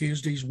I'm on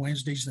Tuesdays,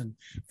 Wednesdays, and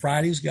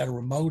Fridays. Got a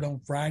remote on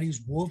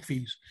Fridays.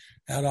 Wolfie's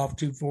out off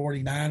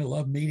 249. I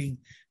love meeting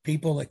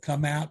people that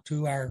come out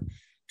to our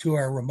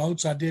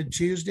remotes. I did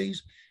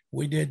Tuesdays.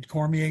 We did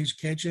Cormier's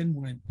Kitchen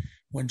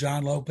when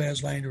John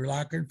Lopez, Landry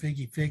Locker, and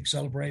Figgy Fig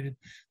celebrated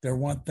their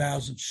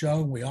 1,000th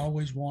show. And we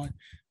always want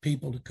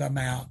people to come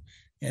out.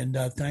 And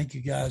thank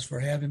you guys for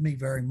having me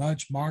very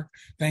much. Mark,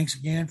 thanks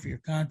again for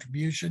your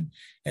contribution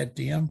at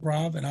the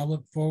Improv. And I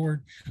look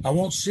forward, I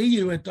won't see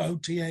you at the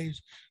OTAs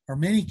or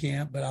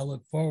minicamp, but I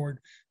look forward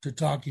to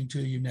talking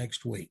to you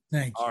next week.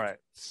 Thanks. All right.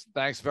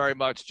 Thanks very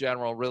much,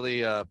 General.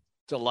 Really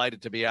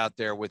delighted to be out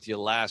there with you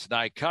last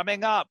night.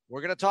 Coming up,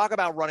 we're going to talk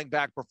about running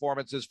back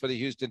performances for the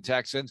Houston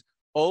Texans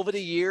over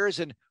the years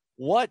and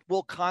what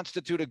will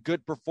constitute a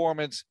good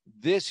performance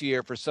this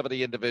year for some of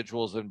the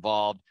individuals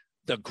involved.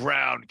 The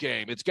ground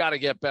game. It's got to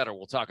get better.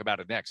 We'll talk about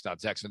it next on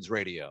Texans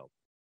Radio.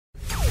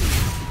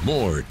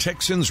 More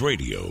Texans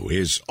Radio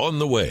is on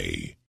the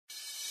way.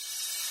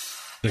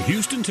 The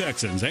Houston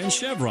Texans and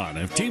Chevron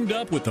have teamed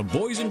up with the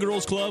Boys and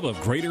Girls Club of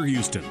Greater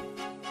Houston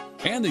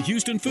and the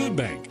Houston Food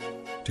Bank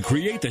to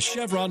create the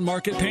Chevron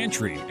Market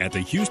Pantry at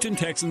the Houston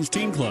Texans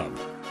Teen Club.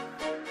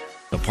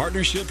 The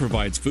partnership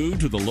provides food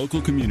to the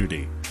local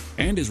community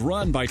and is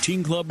run by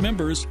Teen Club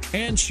members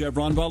and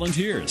Chevron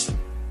volunteers.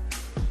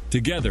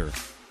 Together,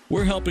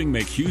 we're helping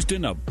make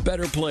Houston a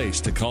better place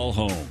to call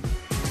home.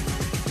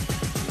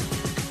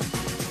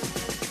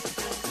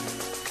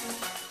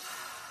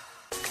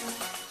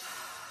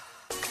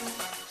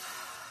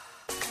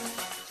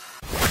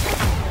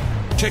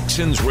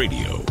 Texans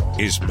Radio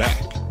is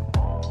back.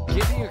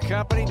 Keeping you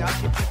company, not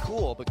keeping you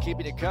cool, but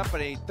keeping you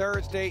company.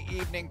 Thursday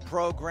evening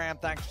program.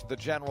 Thanks to the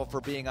General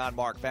for being on.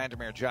 Mark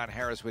Vandermeer, John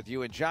Harris with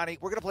you. And Johnny,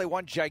 we're going to play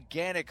one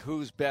gigantic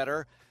Who's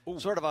Better,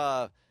 sort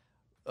of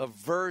a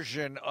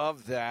version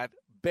of that.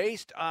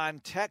 Based on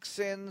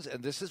Texans,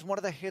 and this is one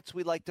of the hits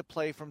we like to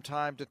play from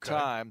time to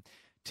time,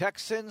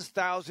 Texans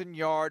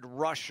 1,000-yard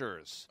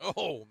rushers.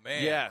 Oh,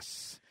 man.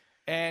 Yes.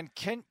 And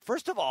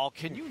first of all,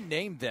 can you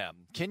name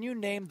them? Can you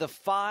name the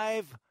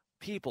 5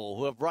 people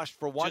who have rushed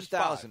for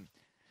 1,000?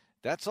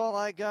 That's all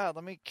I got.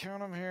 Let me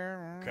count them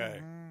here.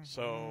 Okay.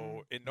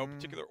 So, in no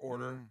particular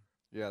order.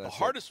 Yeah, the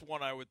hardest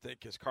one I would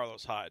think is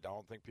Carlos Hyde. I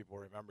don't think people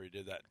remember he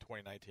did that in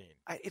 2019.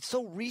 It's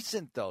so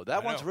recent, though.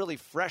 That one's really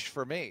fresh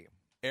for me.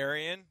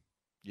 Arian.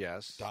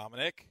 Yes.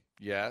 Dominic.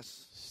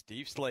 Yes.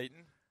 Steve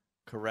Slayton.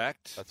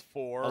 Correct. That's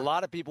 4. A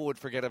lot of people would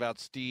forget about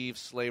Steve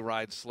Sleigh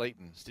Ride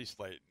Slayton. Steve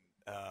Slayton.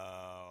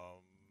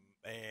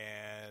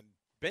 And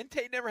Ben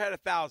Tate never had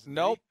 1,000.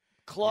 Nope.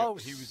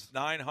 Close. He was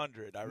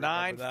 900. I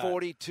remember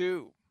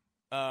 942.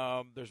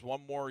 There's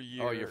one more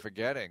year. Oh, you're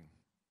forgetting.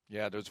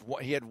 Yeah,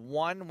 he had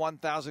one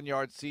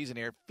 1,000-yard season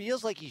here.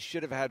 Feels like he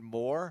should have had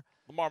more.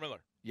 Lamar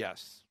Miller.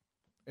 Yes.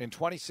 In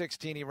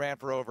 2016, he ran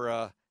for over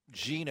a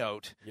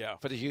G-note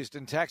for the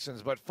Houston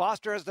Texans. But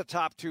Foster has the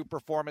top 2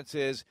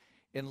 performances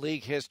in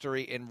league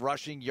history in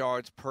rushing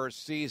yards per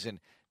season.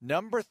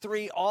 Number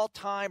 3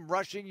 all-time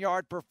rushing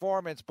yard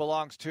performance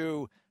belongs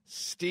to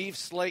Steve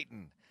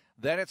Slayton.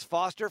 Then it's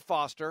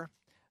Foster.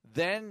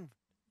 Then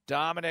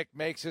Dominic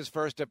makes his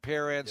first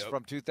appearance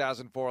from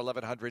 2004,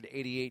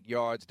 1,188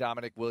 yards.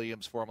 Dominic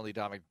Williams, formerly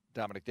Dominic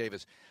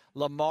Davis.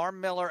 Lamar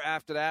Miller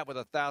after that with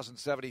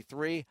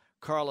 1,073.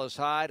 Carlos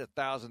Hyde,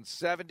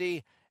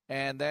 1,070.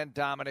 And then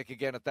Dominic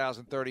again,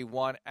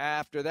 1,031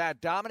 after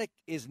that. Dominic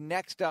is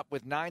next up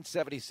with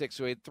 976.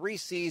 So he had 3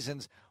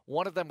 seasons.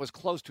 One of them was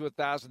close to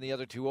 1,000, the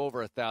other 2 over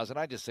 1,000.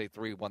 I just say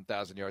 3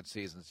 1,000-yard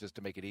seasons just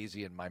to make it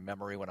easy in my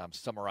memory when I'm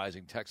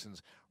summarizing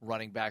Texans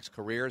running backs'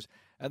 careers.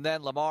 And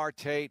then Lamar,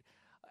 Tate.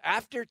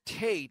 After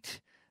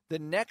Tate, the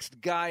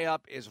next guy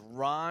up is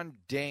Ron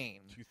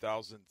Dayne.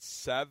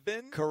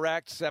 2007?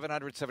 Correct,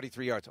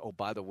 773 yards. Oh,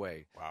 by the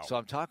way, wow. So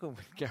I'm talking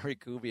with Gary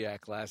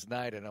Kubiak last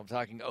night, and I'm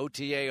talking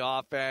OTA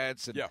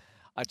offense. And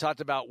I talked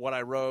about what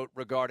I wrote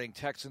regarding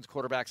Texans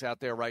quarterbacks out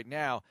there right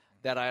now,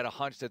 that I had a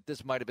hunch that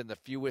this might have been the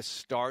fewest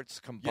starts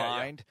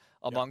combined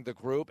among the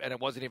group, and it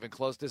wasn't even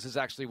close. This is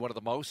actually one of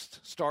the most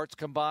starts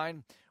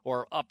combined,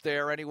 or up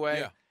there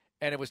anyway. Yeah.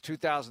 And it was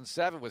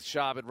 2007 with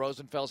Schaub and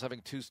Rosenfels having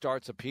 2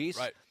 starts apiece.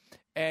 Right.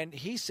 And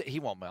he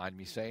won't mind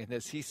me saying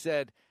this. He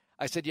said,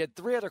 I said, you had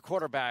 3 other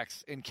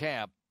quarterbacks in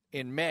camp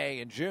in May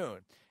and June.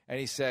 And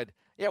he said,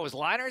 yeah, was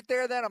Leinart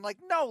there then? I'm like,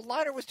 no,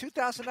 Leinart was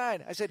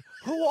 2009. I said,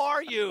 who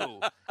are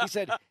you?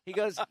 He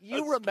goes,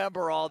 you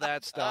remember all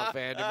that stuff,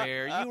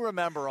 Vandermeer. You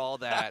remember all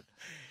that.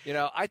 You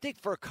know, I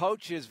think for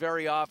coaches,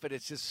 very often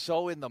it's just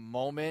so in the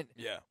moment.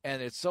 Yeah.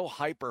 And it's so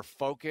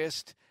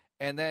hyper-focused.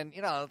 And then,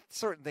 you know,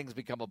 certain things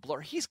become a blur.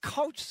 He's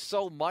coached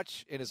so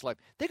much in his life.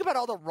 Think about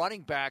all the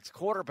running backs,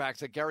 quarterbacks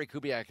that Gary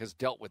Kubiak has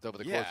dealt with over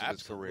the course of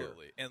his career.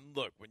 And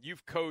look, when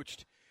you've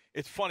coached,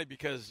 it's funny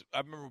because I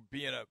remember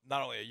being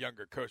not only a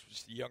younger coach, but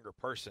just a younger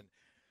person.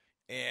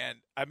 And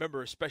I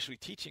remember, especially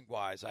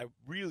teaching-wise, I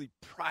really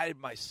prided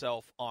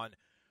myself on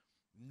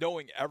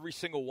knowing every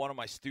single one of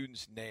my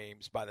students'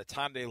 names by the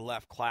time they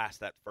left class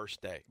that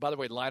first day. By the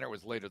way, Leinart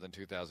was later than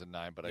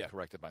 2009, but I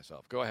corrected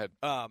myself. Go ahead.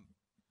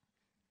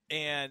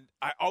 And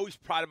I always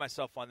prided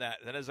myself on that.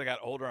 And then as I got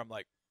older, I'm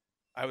like,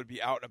 I would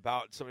be out and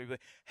about, and somebody would be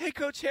like, hey,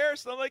 Coach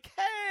Harris. And I'm like,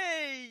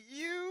 hey,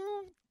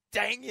 you,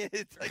 dang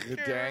it.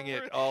 Dang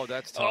it. Oh,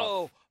 that's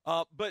tough.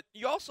 But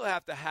you also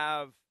have to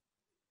have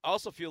 – I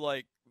also feel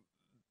like,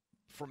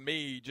 for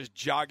me, just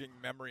jogging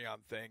memory on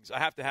things, I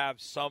have to have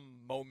some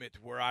moment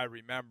where I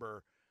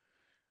remember,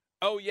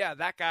 oh, yeah,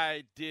 that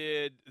guy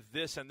did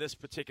this and this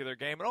particular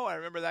game. And, I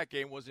remember that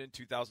game was in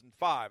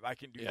 2005. I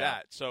can do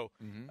that. So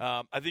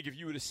I think if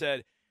you would have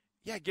said –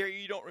 yeah,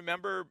 Gary, you don't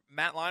remember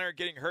Matt Leinart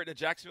getting hurt in a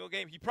Jacksonville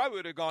game? He probably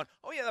would have gone,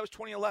 oh, yeah, that was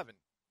 2011.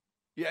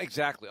 Yeah,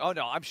 exactly. Oh,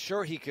 no, I'm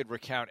sure he could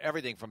recount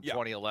everything from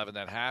 2011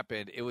 that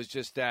happened. It was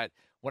just that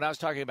when I was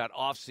talking about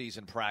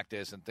off-season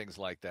practice and things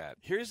like that.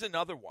 Here's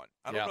another one.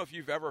 I don't know if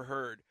you've ever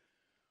heard.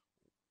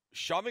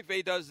 Sean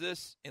McVay does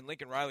this, and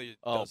Lincoln Riley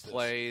does this.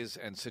 Plays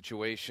and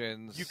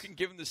situations. You can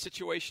give him the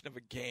situation of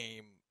a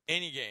game,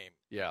 any game.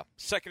 Yeah.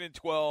 2nd and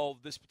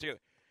 12, this particular.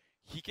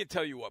 He can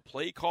tell you what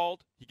play he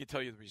called. He can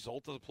tell you the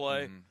result of the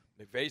play.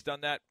 McVay's done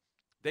that.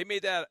 They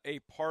made that a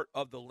part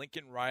of the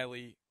Lincoln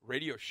Riley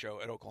radio show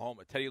at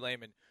Oklahoma. Teddy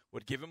Lehman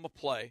would give him a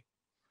play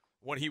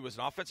when he was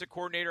an offensive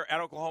coordinator at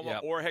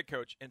Oklahoma or a head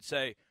coach and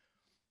say,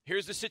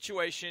 here's the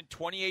situation,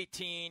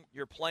 2018,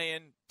 you're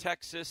playing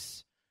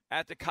Texas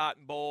at the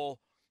Cotton Bowl.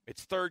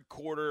 It's 3rd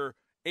quarter,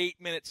 8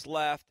 minutes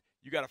left.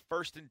 You got a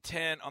 1st and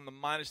 10 on the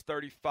minus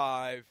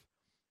 35.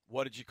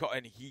 What did you call?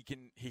 And he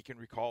can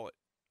recall it.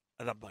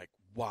 And I'm like,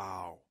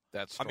 wow.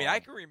 That's strong. I mean, I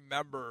can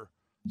remember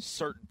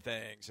certain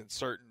things and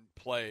certain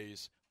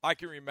plays. I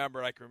can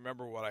remember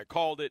what I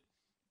called it.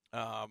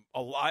 A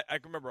lot. I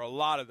can remember a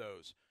lot of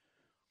those.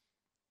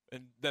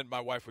 And then my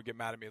wife would get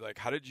mad at me, like,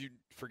 how did you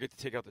forget to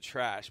take out the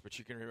trash, but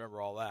you can remember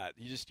all that?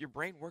 Your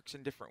brain works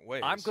in different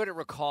ways. I'm good at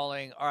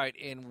recalling, all right,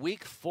 in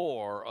week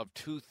 4 of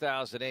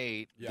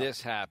 2008,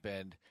 this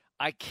happened.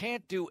 I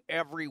can't do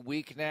every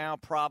week now,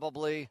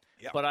 probably,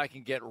 but I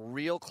can get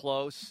real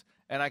close.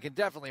 And I can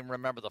definitely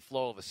remember the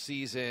flow of a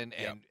season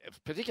and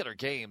particular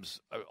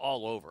games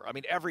all over. I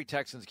mean, every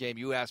Texans game,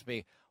 you ask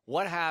me,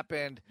 what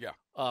happened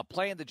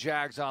playing the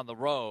Jags on the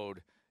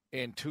road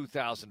in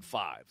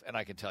 2005? And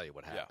I can tell you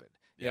what happened.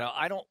 You know,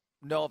 I don't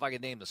know if I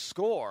can name the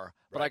score,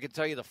 but I can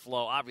tell you the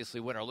flow. Obviously,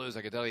 win or lose,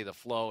 I can tell you the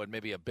flow and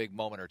maybe a big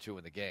moment or two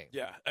in the game.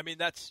 Yeah, I mean,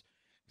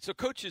 so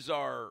coaches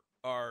are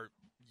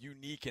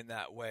unique in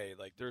that way.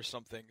 Like, there's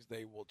some things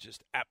they will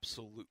just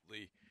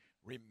absolutely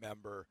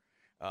remember.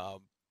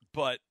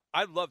 But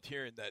I loved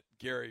hearing that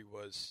Gary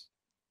was,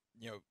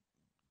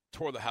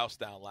 tore the house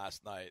down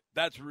last night.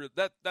 That's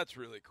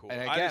really cool.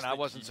 And again, I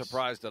wasn't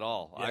surprised at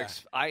all. Yeah.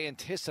 I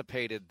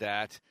anticipated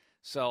that,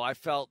 so I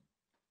felt.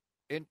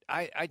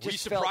 I just Were you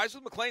surprised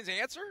with McClain's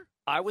answer?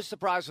 I was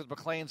surprised with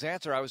McClain's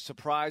answer. I was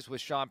surprised with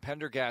Sean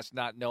Pendergast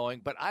not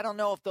knowing, but I don't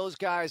know if those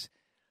guys,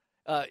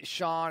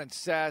 Sean and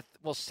Seth.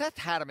 Well, Seth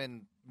had them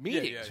in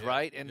meetings,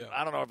 right? And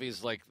I don't know if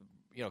he's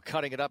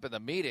cutting it up in the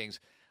meetings,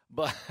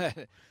 but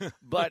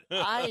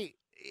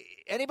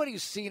anybody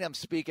who's seen him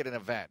speak at an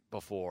event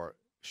before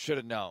should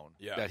have known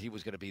that he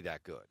was going to be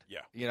that good.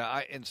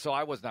 Yeah. And so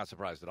I was not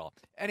surprised at all.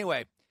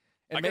 Anyway.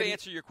 I got to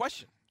answer your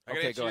question. I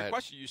got to answer your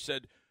question. You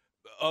said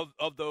of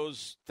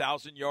those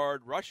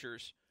 1,000-yard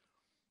rushers,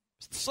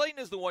 Slayton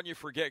is the one you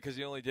forget because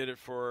he only did it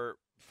for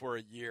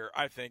a year,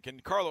 I think.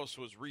 And Carlos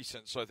was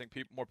recent, so I think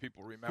more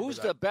people remember Who's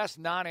that. the best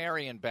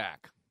non-Aryan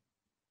back?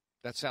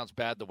 That sounds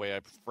bad the way I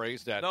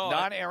phrased that. No,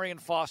 non-Arian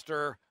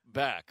Foster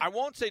back. I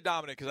won't say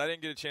Dominic because I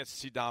didn't get a chance to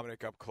see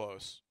Dominic up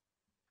close.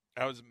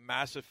 I was a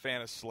massive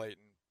fan of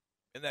Slayton.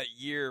 In that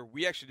year,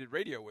 we actually did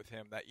radio with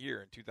him that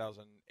year in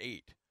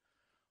 2008.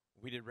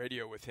 We did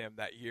radio with him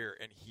that year,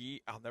 and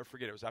I'll never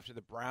forget, it was after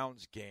the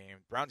Browns game.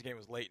 Browns game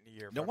was late in the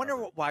year. No wonder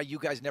why you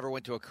guys never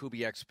went to a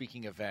Kubiak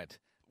speaking event.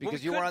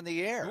 Because you were on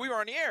the air. We were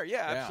on the air,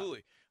 yeah.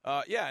 Absolutely.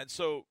 And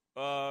so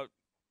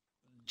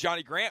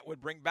Johnny Grant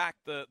would bring back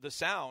the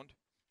sound,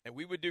 and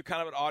we would do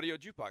kind of an audio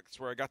jukebox. That's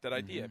where I got that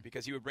idea,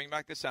 because he would bring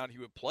back the sound, he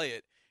would play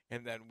it,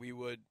 and then we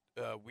would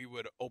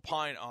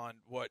opine on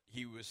what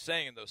he was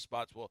saying in those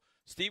spots. Well,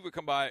 Steve would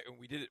come by, and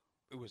we did it.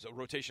 It was a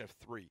rotation of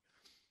 3.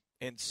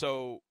 And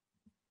so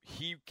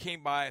he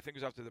came by, I think it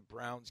was after the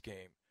Browns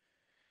game,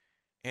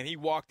 and he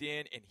walked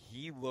in, and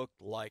he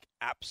looked like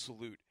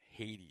absolute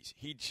Hades.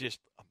 He just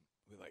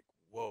we're like,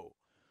 whoa,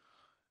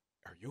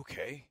 are you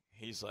okay?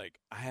 He's like,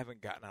 I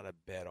haven't gotten out of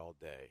bed all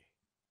day.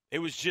 It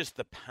was just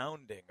the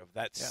pounding of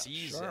that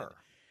season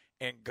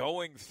and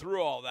going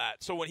through all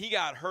that. So when he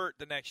got hurt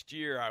the next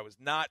year, I was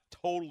not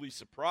totally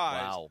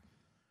surprised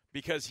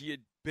because he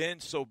had been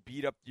so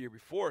beat up the year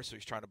before, so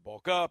he's trying to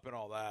bulk up and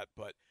all that.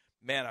 But,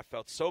 man, I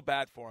felt so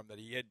bad for him that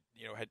he had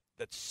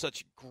that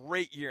such a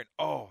great year.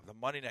 And, the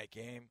Monday night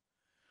game.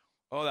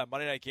 Oh, that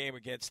Monday night game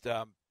against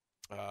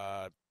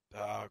why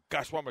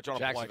am I drawing a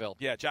blank? Jacksonville.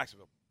 Yeah,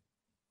 Jacksonville.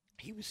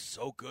 He was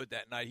so good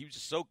that night. He was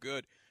just so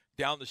good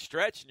down the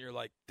stretch, and you're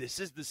like, this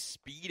is the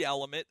speed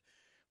element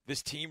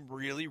this team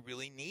really,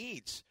 really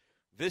needs.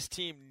 This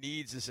team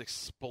needs this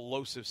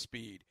explosive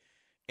speed.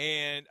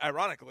 And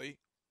ironically,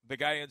 the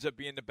guy ends up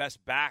being the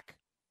best back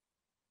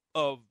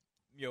of,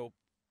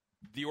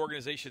 the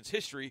organization's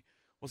history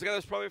was the guy that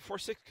was probably a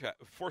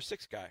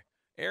 4.6 guy.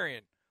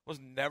 Arian was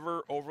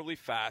never overly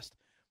fast,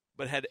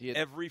 but had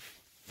every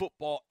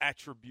football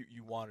attribute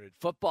you wanted.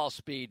 Football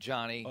speed,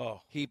 Johnny.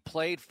 Oh. He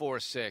played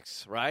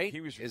 4.6, right?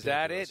 He was ridiculous. Is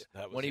that it?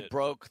 That was when he it.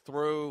 broke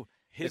through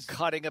his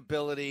cutting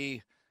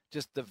ability,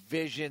 just the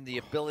vision, the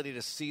ability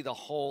to see the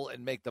hole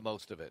and make the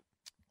most of it.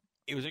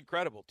 It was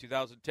incredible.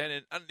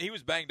 2010, and he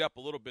was banged up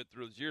a little bit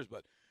through those years,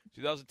 but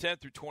 2010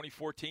 through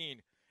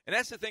 2014. And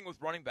that's the thing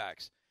with running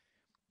backs.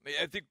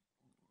 I think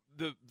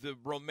the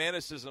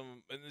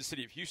romanticism in the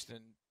city of Houston,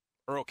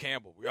 Earl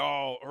Campbell,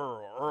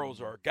 Earl's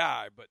our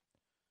guy, but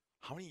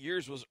how many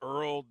years was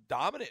Earl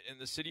dominant in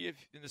the city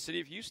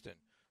of Houston?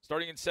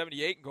 Starting in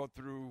 78 and going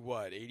through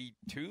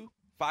 82?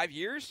 5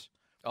 years?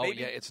 Oh, maybe?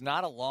 yeah, it's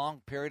not a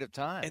long period of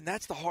time. And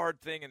that's the hard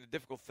thing and the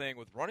difficult thing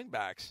with running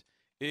backs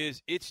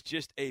is it's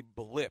just a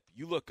blip.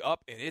 You look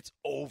up and it's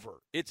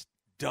over. It's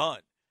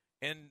done.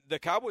 And the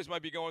Cowboys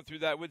might be going through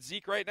that with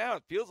Zeke right now.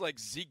 It feels like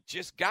Zeke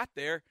just got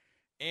there,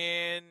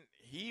 and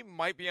he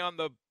might be on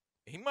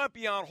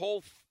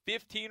hole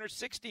 15 or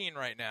 16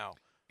 right now.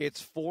 It's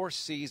 4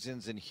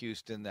 seasons in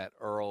Houston that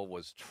Earl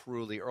was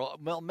truly Earl.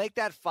 Well, make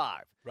that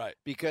 5. Right.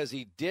 Because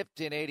he dipped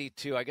in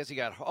 82. I guess he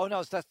got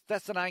 –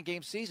 that's the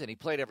 9-game season. He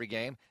played every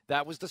game.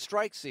 That was the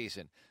strike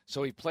season.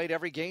 So he played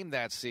every game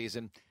that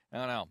season. I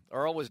don't know.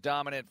 Earl was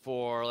dominant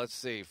for,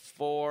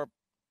 4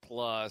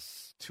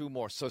 plus 2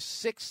 more. So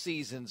 6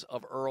 seasons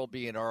of Earl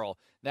being Earl.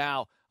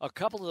 Now, a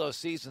couple of those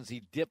seasons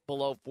he dipped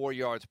below 4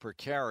 yards per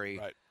carry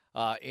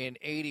in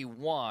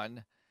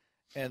 81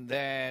 and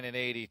then in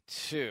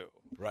 82.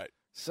 Right.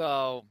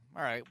 So,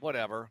 all right,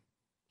 whatever.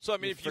 So, I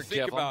mean, if you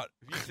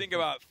think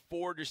about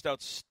 4 just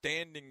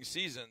outstanding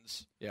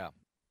seasons,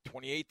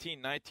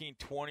 2018, 19,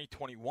 20,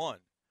 21.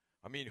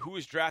 I mean, who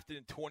was drafted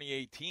in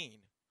 2018?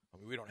 I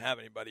mean, we don't have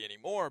anybody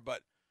anymore,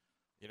 but,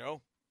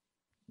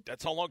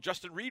 that's how long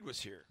Justin Reed was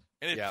here.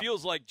 And it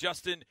feels like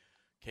Justin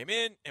came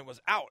in and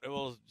was out. It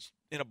was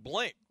in a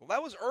blink. Well,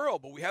 that was Earl,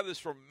 but we have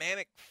this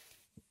romantic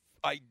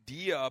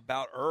idea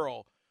about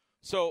Earl.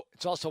 So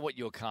it's also what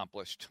you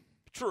accomplished.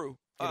 True.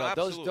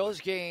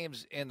 Those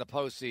games in the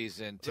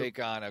postseason take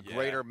on a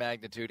greater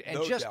magnitude.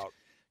 And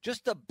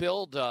just the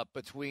build-up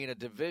between a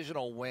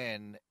divisional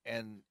win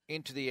and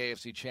into the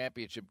AFC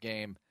Championship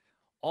game,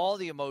 all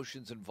the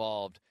emotions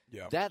involved,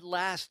 that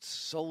lasts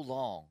so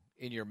long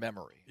in your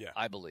memory,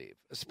 I believe,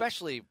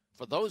 especially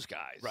for those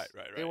guys. Right.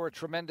 They were a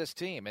tremendous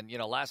team. And,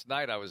 last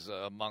night I was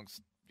amongst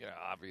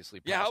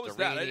obviously Pastorini. How was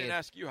that? I didn't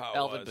ask you how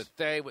Elvin it was.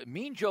 Bethea.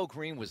 Mean Joe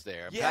Green was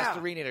there. Yeah.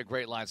 Pastorini had a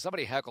great line.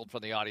 Somebody heckled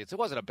from the audience. It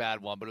wasn't a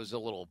bad one, but it was a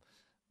little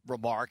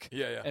remark.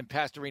 Yeah. And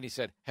Pastorini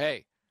said,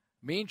 hey,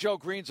 Mean Joe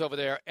Green's over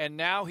there, and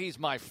now he's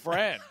my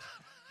friend.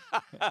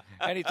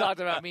 And he talked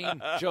about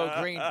Mean Joe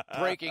Green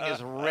breaking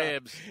his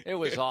ribs. It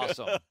was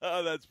awesome.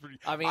 Oh, that's pretty.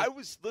 I mean, I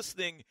was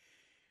listening.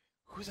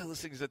 Who was I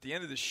listening? It was at the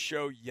end of the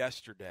show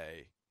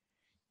yesterday,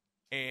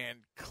 and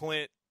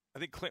I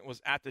think Clint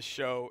was at the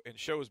show, and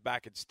show was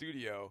back in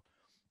studio.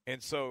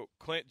 And so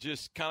Clint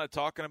just kind of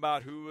talking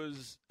about who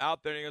was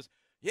out there. And he goes,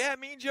 yeah,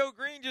 Mean Joe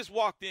Green just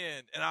walked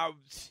in. And I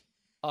was.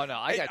 Oh, no,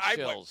 I got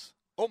chills.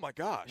 Oh, my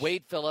gosh.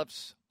 Wade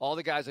Phillips, all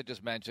the guys I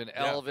just mentioned,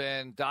 Yeah.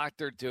 Elvin,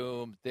 Dr.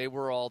 Doom, they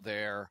were all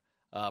there.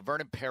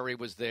 Vernon Perry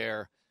was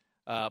there.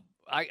 But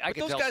could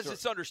those tell guys,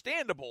 it's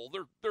understandable.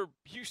 They're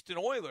Houston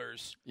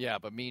Oilers. Yeah,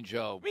 but Mean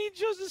Joe. Mean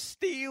Joe's a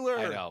Steeler.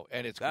 I know,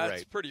 and it's That's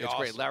great. pretty it's awesome.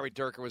 great. Larry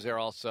Durker was there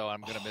also. I'm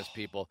going to miss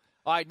people.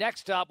 All right,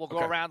 next up, we'll go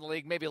Okay. around the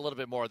league, maybe a little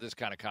bit more of this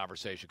kind of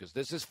conversation because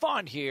this is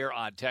fun here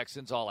on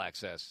Texans All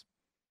Access.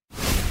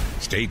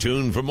 Stay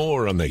tuned for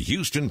more on the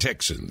Houston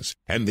Texans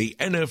and the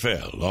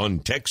NFL on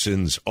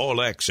Texans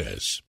All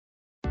Access.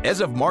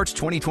 As of March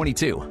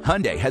 2022,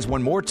 Hyundai has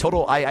won more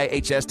total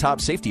IIHS Top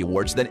Safety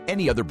Awards than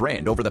any other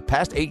brand over the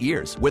past 8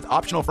 years, with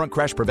optional front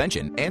crash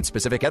prevention and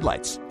specific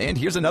headlights. And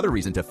here's another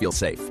reason to feel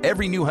safe.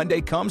 Every new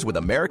Hyundai comes with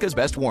America's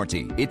best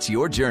warranty. It's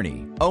your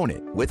journey. Own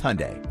it with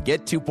Hyundai.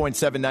 Get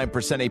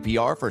 2.79%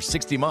 APR for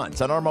 60 months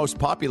on our most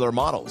popular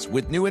models,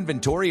 with new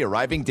inventory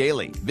arriving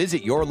daily.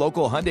 Visit your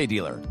local Hyundai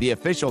dealer, the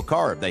official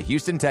car of the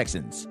Houston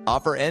Texans.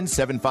 Offer ends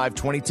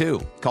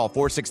 7/5/22. Call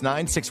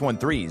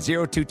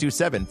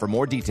 469-613-0227 for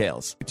more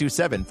details.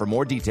 27 for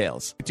more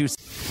details.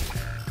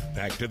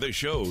 Back to the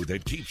show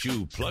that keeps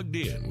you plugged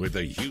in with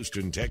the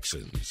Houston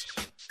Texans.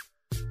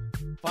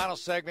 Final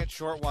segment,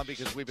 short one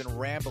because we've been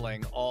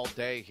rambling all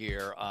day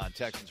here on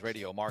Texans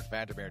Radio. Mark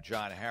Vandermeer,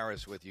 John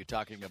Harris with you,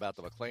 talking about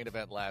the McLean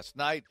event last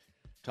night,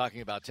 talking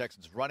about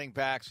Texans running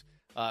backs.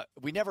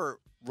 We never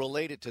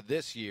related to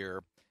this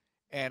year,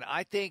 and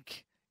I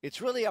think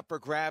it's really up for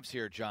grabs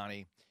here,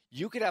 Johnny.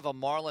 You could have a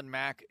Marlon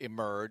Mack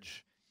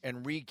emerge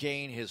and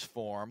regain his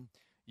form.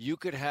 You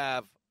could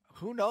have,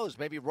 who knows,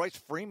 maybe Royce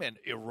Freeman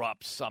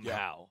erupts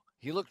somehow. Yeah.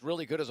 He looked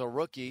really good as a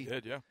rookie. He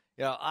did, yeah.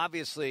 You know,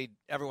 obviously,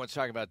 everyone's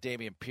talking about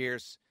Dameon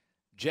Pierce.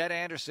 Jed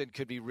Anderson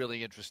could be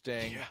really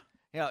interesting. Yeah.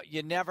 You know,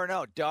 you never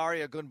know.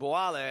 Daria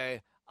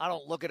Gunboale, I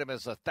don't look at him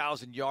as a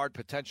 1,000-yard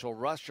potential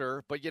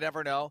rusher, but you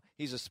never know.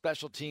 He's a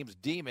special teams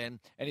demon,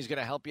 and he's going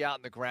to help you out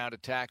in the ground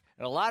attack.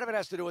 And a lot of it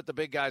has to do with the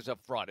big guys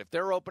up front. If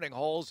they're opening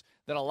holes,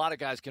 then a lot of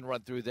guys can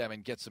run through them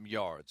and get some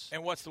yards.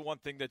 And what's the one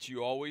thing that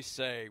you always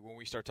say when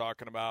we start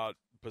talking about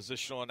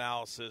positional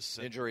analysis?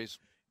 Injuries.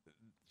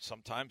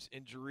 Sometimes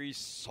injuries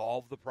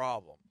solve the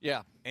problem.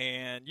 Yeah.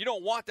 And you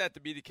don't want that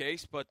to be the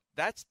case, but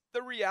that's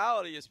the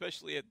reality,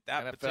 especially at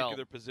that NFL.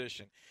 particular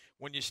position.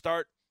 When you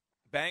start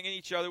banging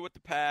each other with the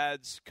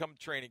pads come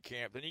training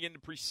camp, then you get into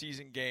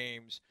preseason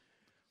games.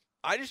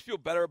 I just feel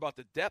better about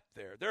the depth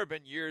there. There have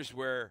been years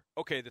where,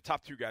 okay, the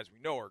top two guys we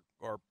know are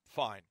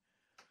fine.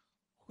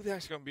 Who the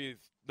heck's going to be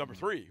number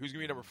 3? Who's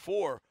going to be number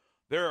 4?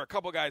 There are a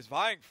couple guys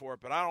vying for it,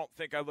 but I don't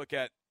think I look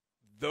at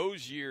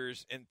those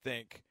years and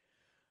think,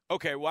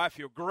 okay, well, I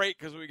feel great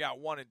because we got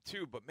 1 and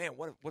 2, but man,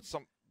 what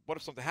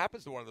if something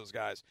happens to one of those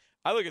guys?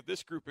 I look at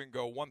this group and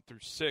go 1 through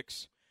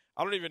 6.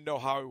 I don't even know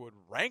how I would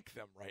rank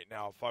them right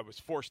now if I was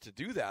forced to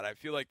do that. I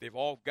feel like they've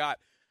all got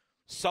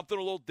something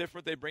a little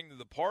different they bring to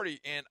the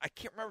party. And I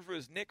can't remember if it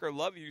was Nick or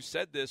Lovey who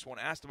said this when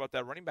asked about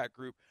that running back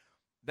group,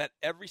 that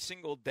every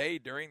single day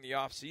during the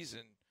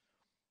offseason,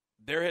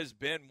 there has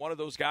been one of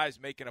those guys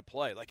making a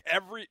play. Like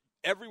every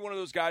one of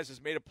those guys has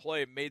made a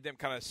play and made them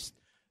kind of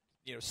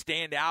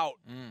stand out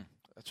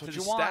That's what to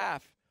you the want.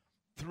 staff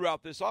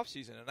throughout this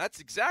offseason. And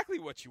that's exactly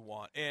what you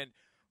want. And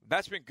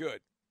that's been good.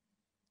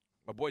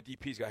 My boy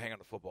DP's got to hang on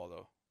to football,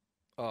 though.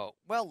 Oh,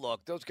 well,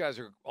 look, those guys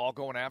are all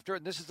going after it,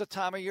 and this is the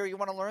time of year you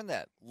want to learn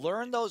that.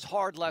 Learn those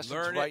hard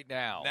lessons right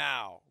now.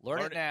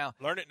 Learn it now.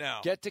 Learn it now.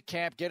 Get to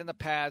camp, get in the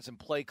pads, and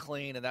play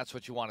clean, and that's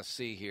what you want to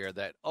see here,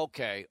 that,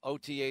 okay,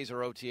 OTAs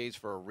are OTAs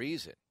for a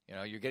reason. You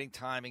know, you're getting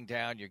timing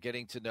down. You're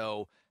getting to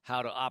know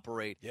how to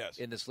operate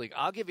in this league.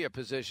 I'll give you a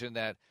position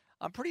that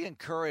I'm pretty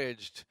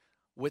encouraged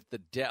with the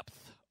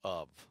depth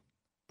of,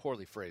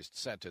 poorly phrased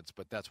sentence,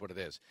 but that's what it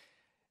is.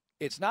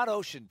 It's not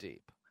ocean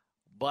deep.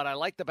 But I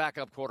like the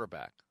backup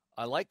quarterback.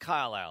 I like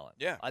Kyle Allen.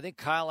 Yeah. I think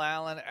Kyle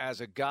Allen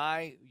as a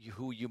guy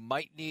who you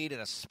might need in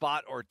a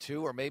spot or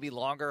two or maybe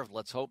longer,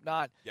 let's hope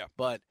not. Yeah.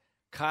 But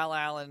Kyle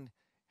Allen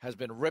has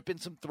been ripping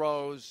some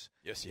throws.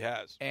 Yes, he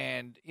has.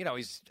 And,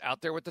 he's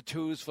out there with the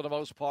twos for the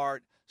most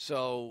part.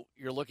 So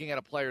you're looking at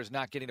a player who's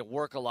not getting to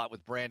work a lot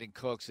with Brandon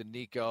Cooks and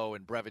Nico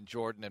and Brevin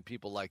Jordan and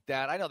people like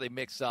that. I know they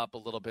mix up a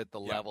little bit the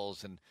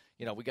levels. And,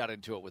 we got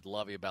into it with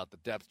Lovey about the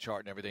depth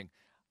chart and everything.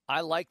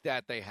 I like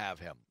that they have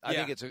him. I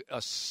think it's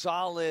a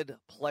solid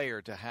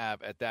player to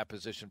have at that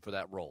position for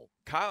that role.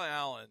 Kyle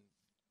Allen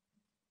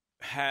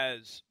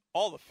has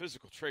all the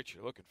physical traits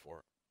you're looking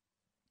for.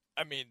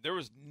 I mean, there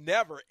was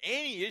never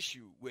any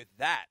issue with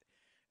that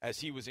as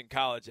he was in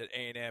college at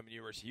A&M and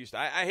University of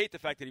Houston. I hate the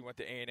fact that he went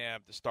to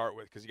A&M to start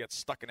with because he got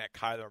stuck in that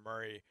Kyler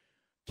Murray,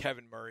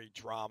 Kevin Murray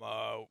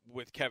drama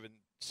with Kevin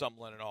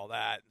Sumlin and all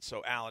that. And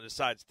so Allen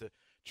decides to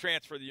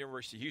transfer to the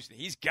University of Houston.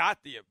 He's got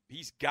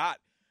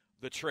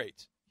the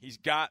traits. He's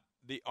got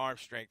the arm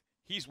strength.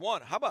 He's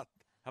won. How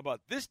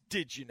about this?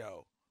 Did you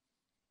know?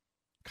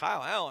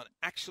 Kyle Allen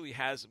actually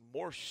has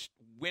more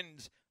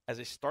wins as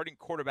a starting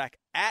quarterback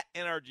at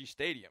NRG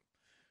Stadium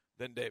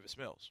than Davis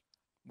Mills.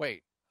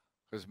 Wait,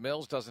 because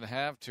Mills doesn't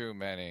have too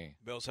many.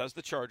 Mills has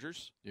the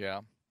Chargers. Yeah.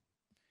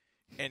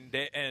 And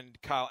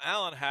Kyle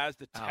Allen has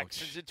the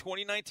Texans in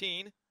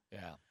 2019.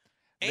 Yeah.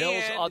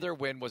 Mills' And other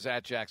win was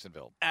at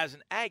Jacksonville. as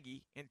an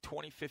Aggie in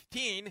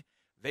 2015,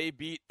 they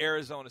beat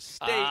Arizona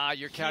State.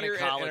 You're counting here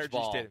college at NRG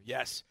ball. Stadium.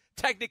 Yes.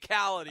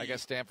 Technicality. I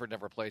guess Stanford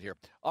never played here.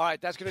 All right,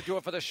 that's going to do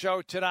it for the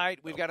show tonight.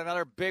 We've got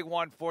another big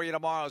one for you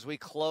tomorrow as we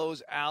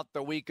close out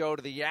the week. Go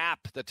to the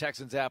app, the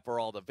Texans app, for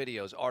all the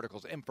videos,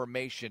 articles,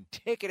 information,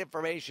 ticket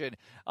information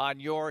on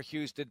your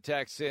Houston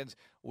Texans.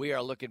 We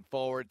are looking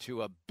forward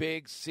to a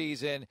big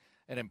season,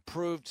 an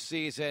improved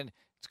season.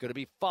 It's going to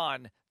be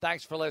fun.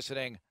 Thanks for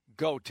listening.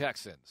 Go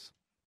Texans.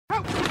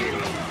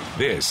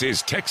 This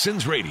is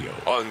Texans Radio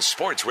on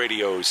Sports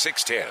Radio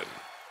 610.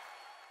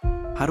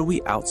 How do we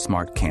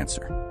outsmart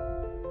cancer?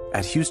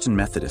 At Houston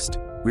Methodist,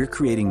 we're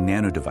creating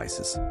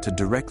nanodevices to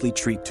directly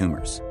treat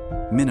tumors,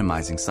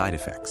 minimizing side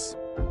effects.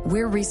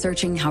 We're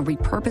researching how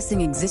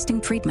repurposing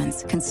existing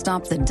treatments can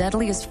stop the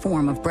deadliest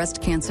form of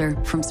breast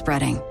cancer from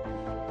spreading.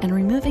 And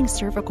removing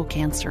cervical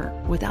cancer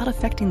without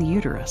affecting the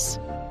uterus,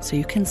 so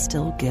you can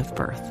still give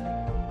birth.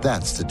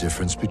 That's the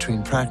difference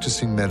between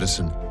practicing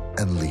medicine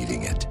and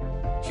leading it.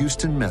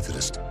 Houston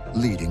Methodist,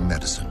 leading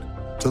medicine.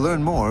 To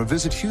learn more,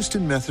 visit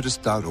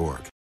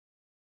HoustonMethodist.org.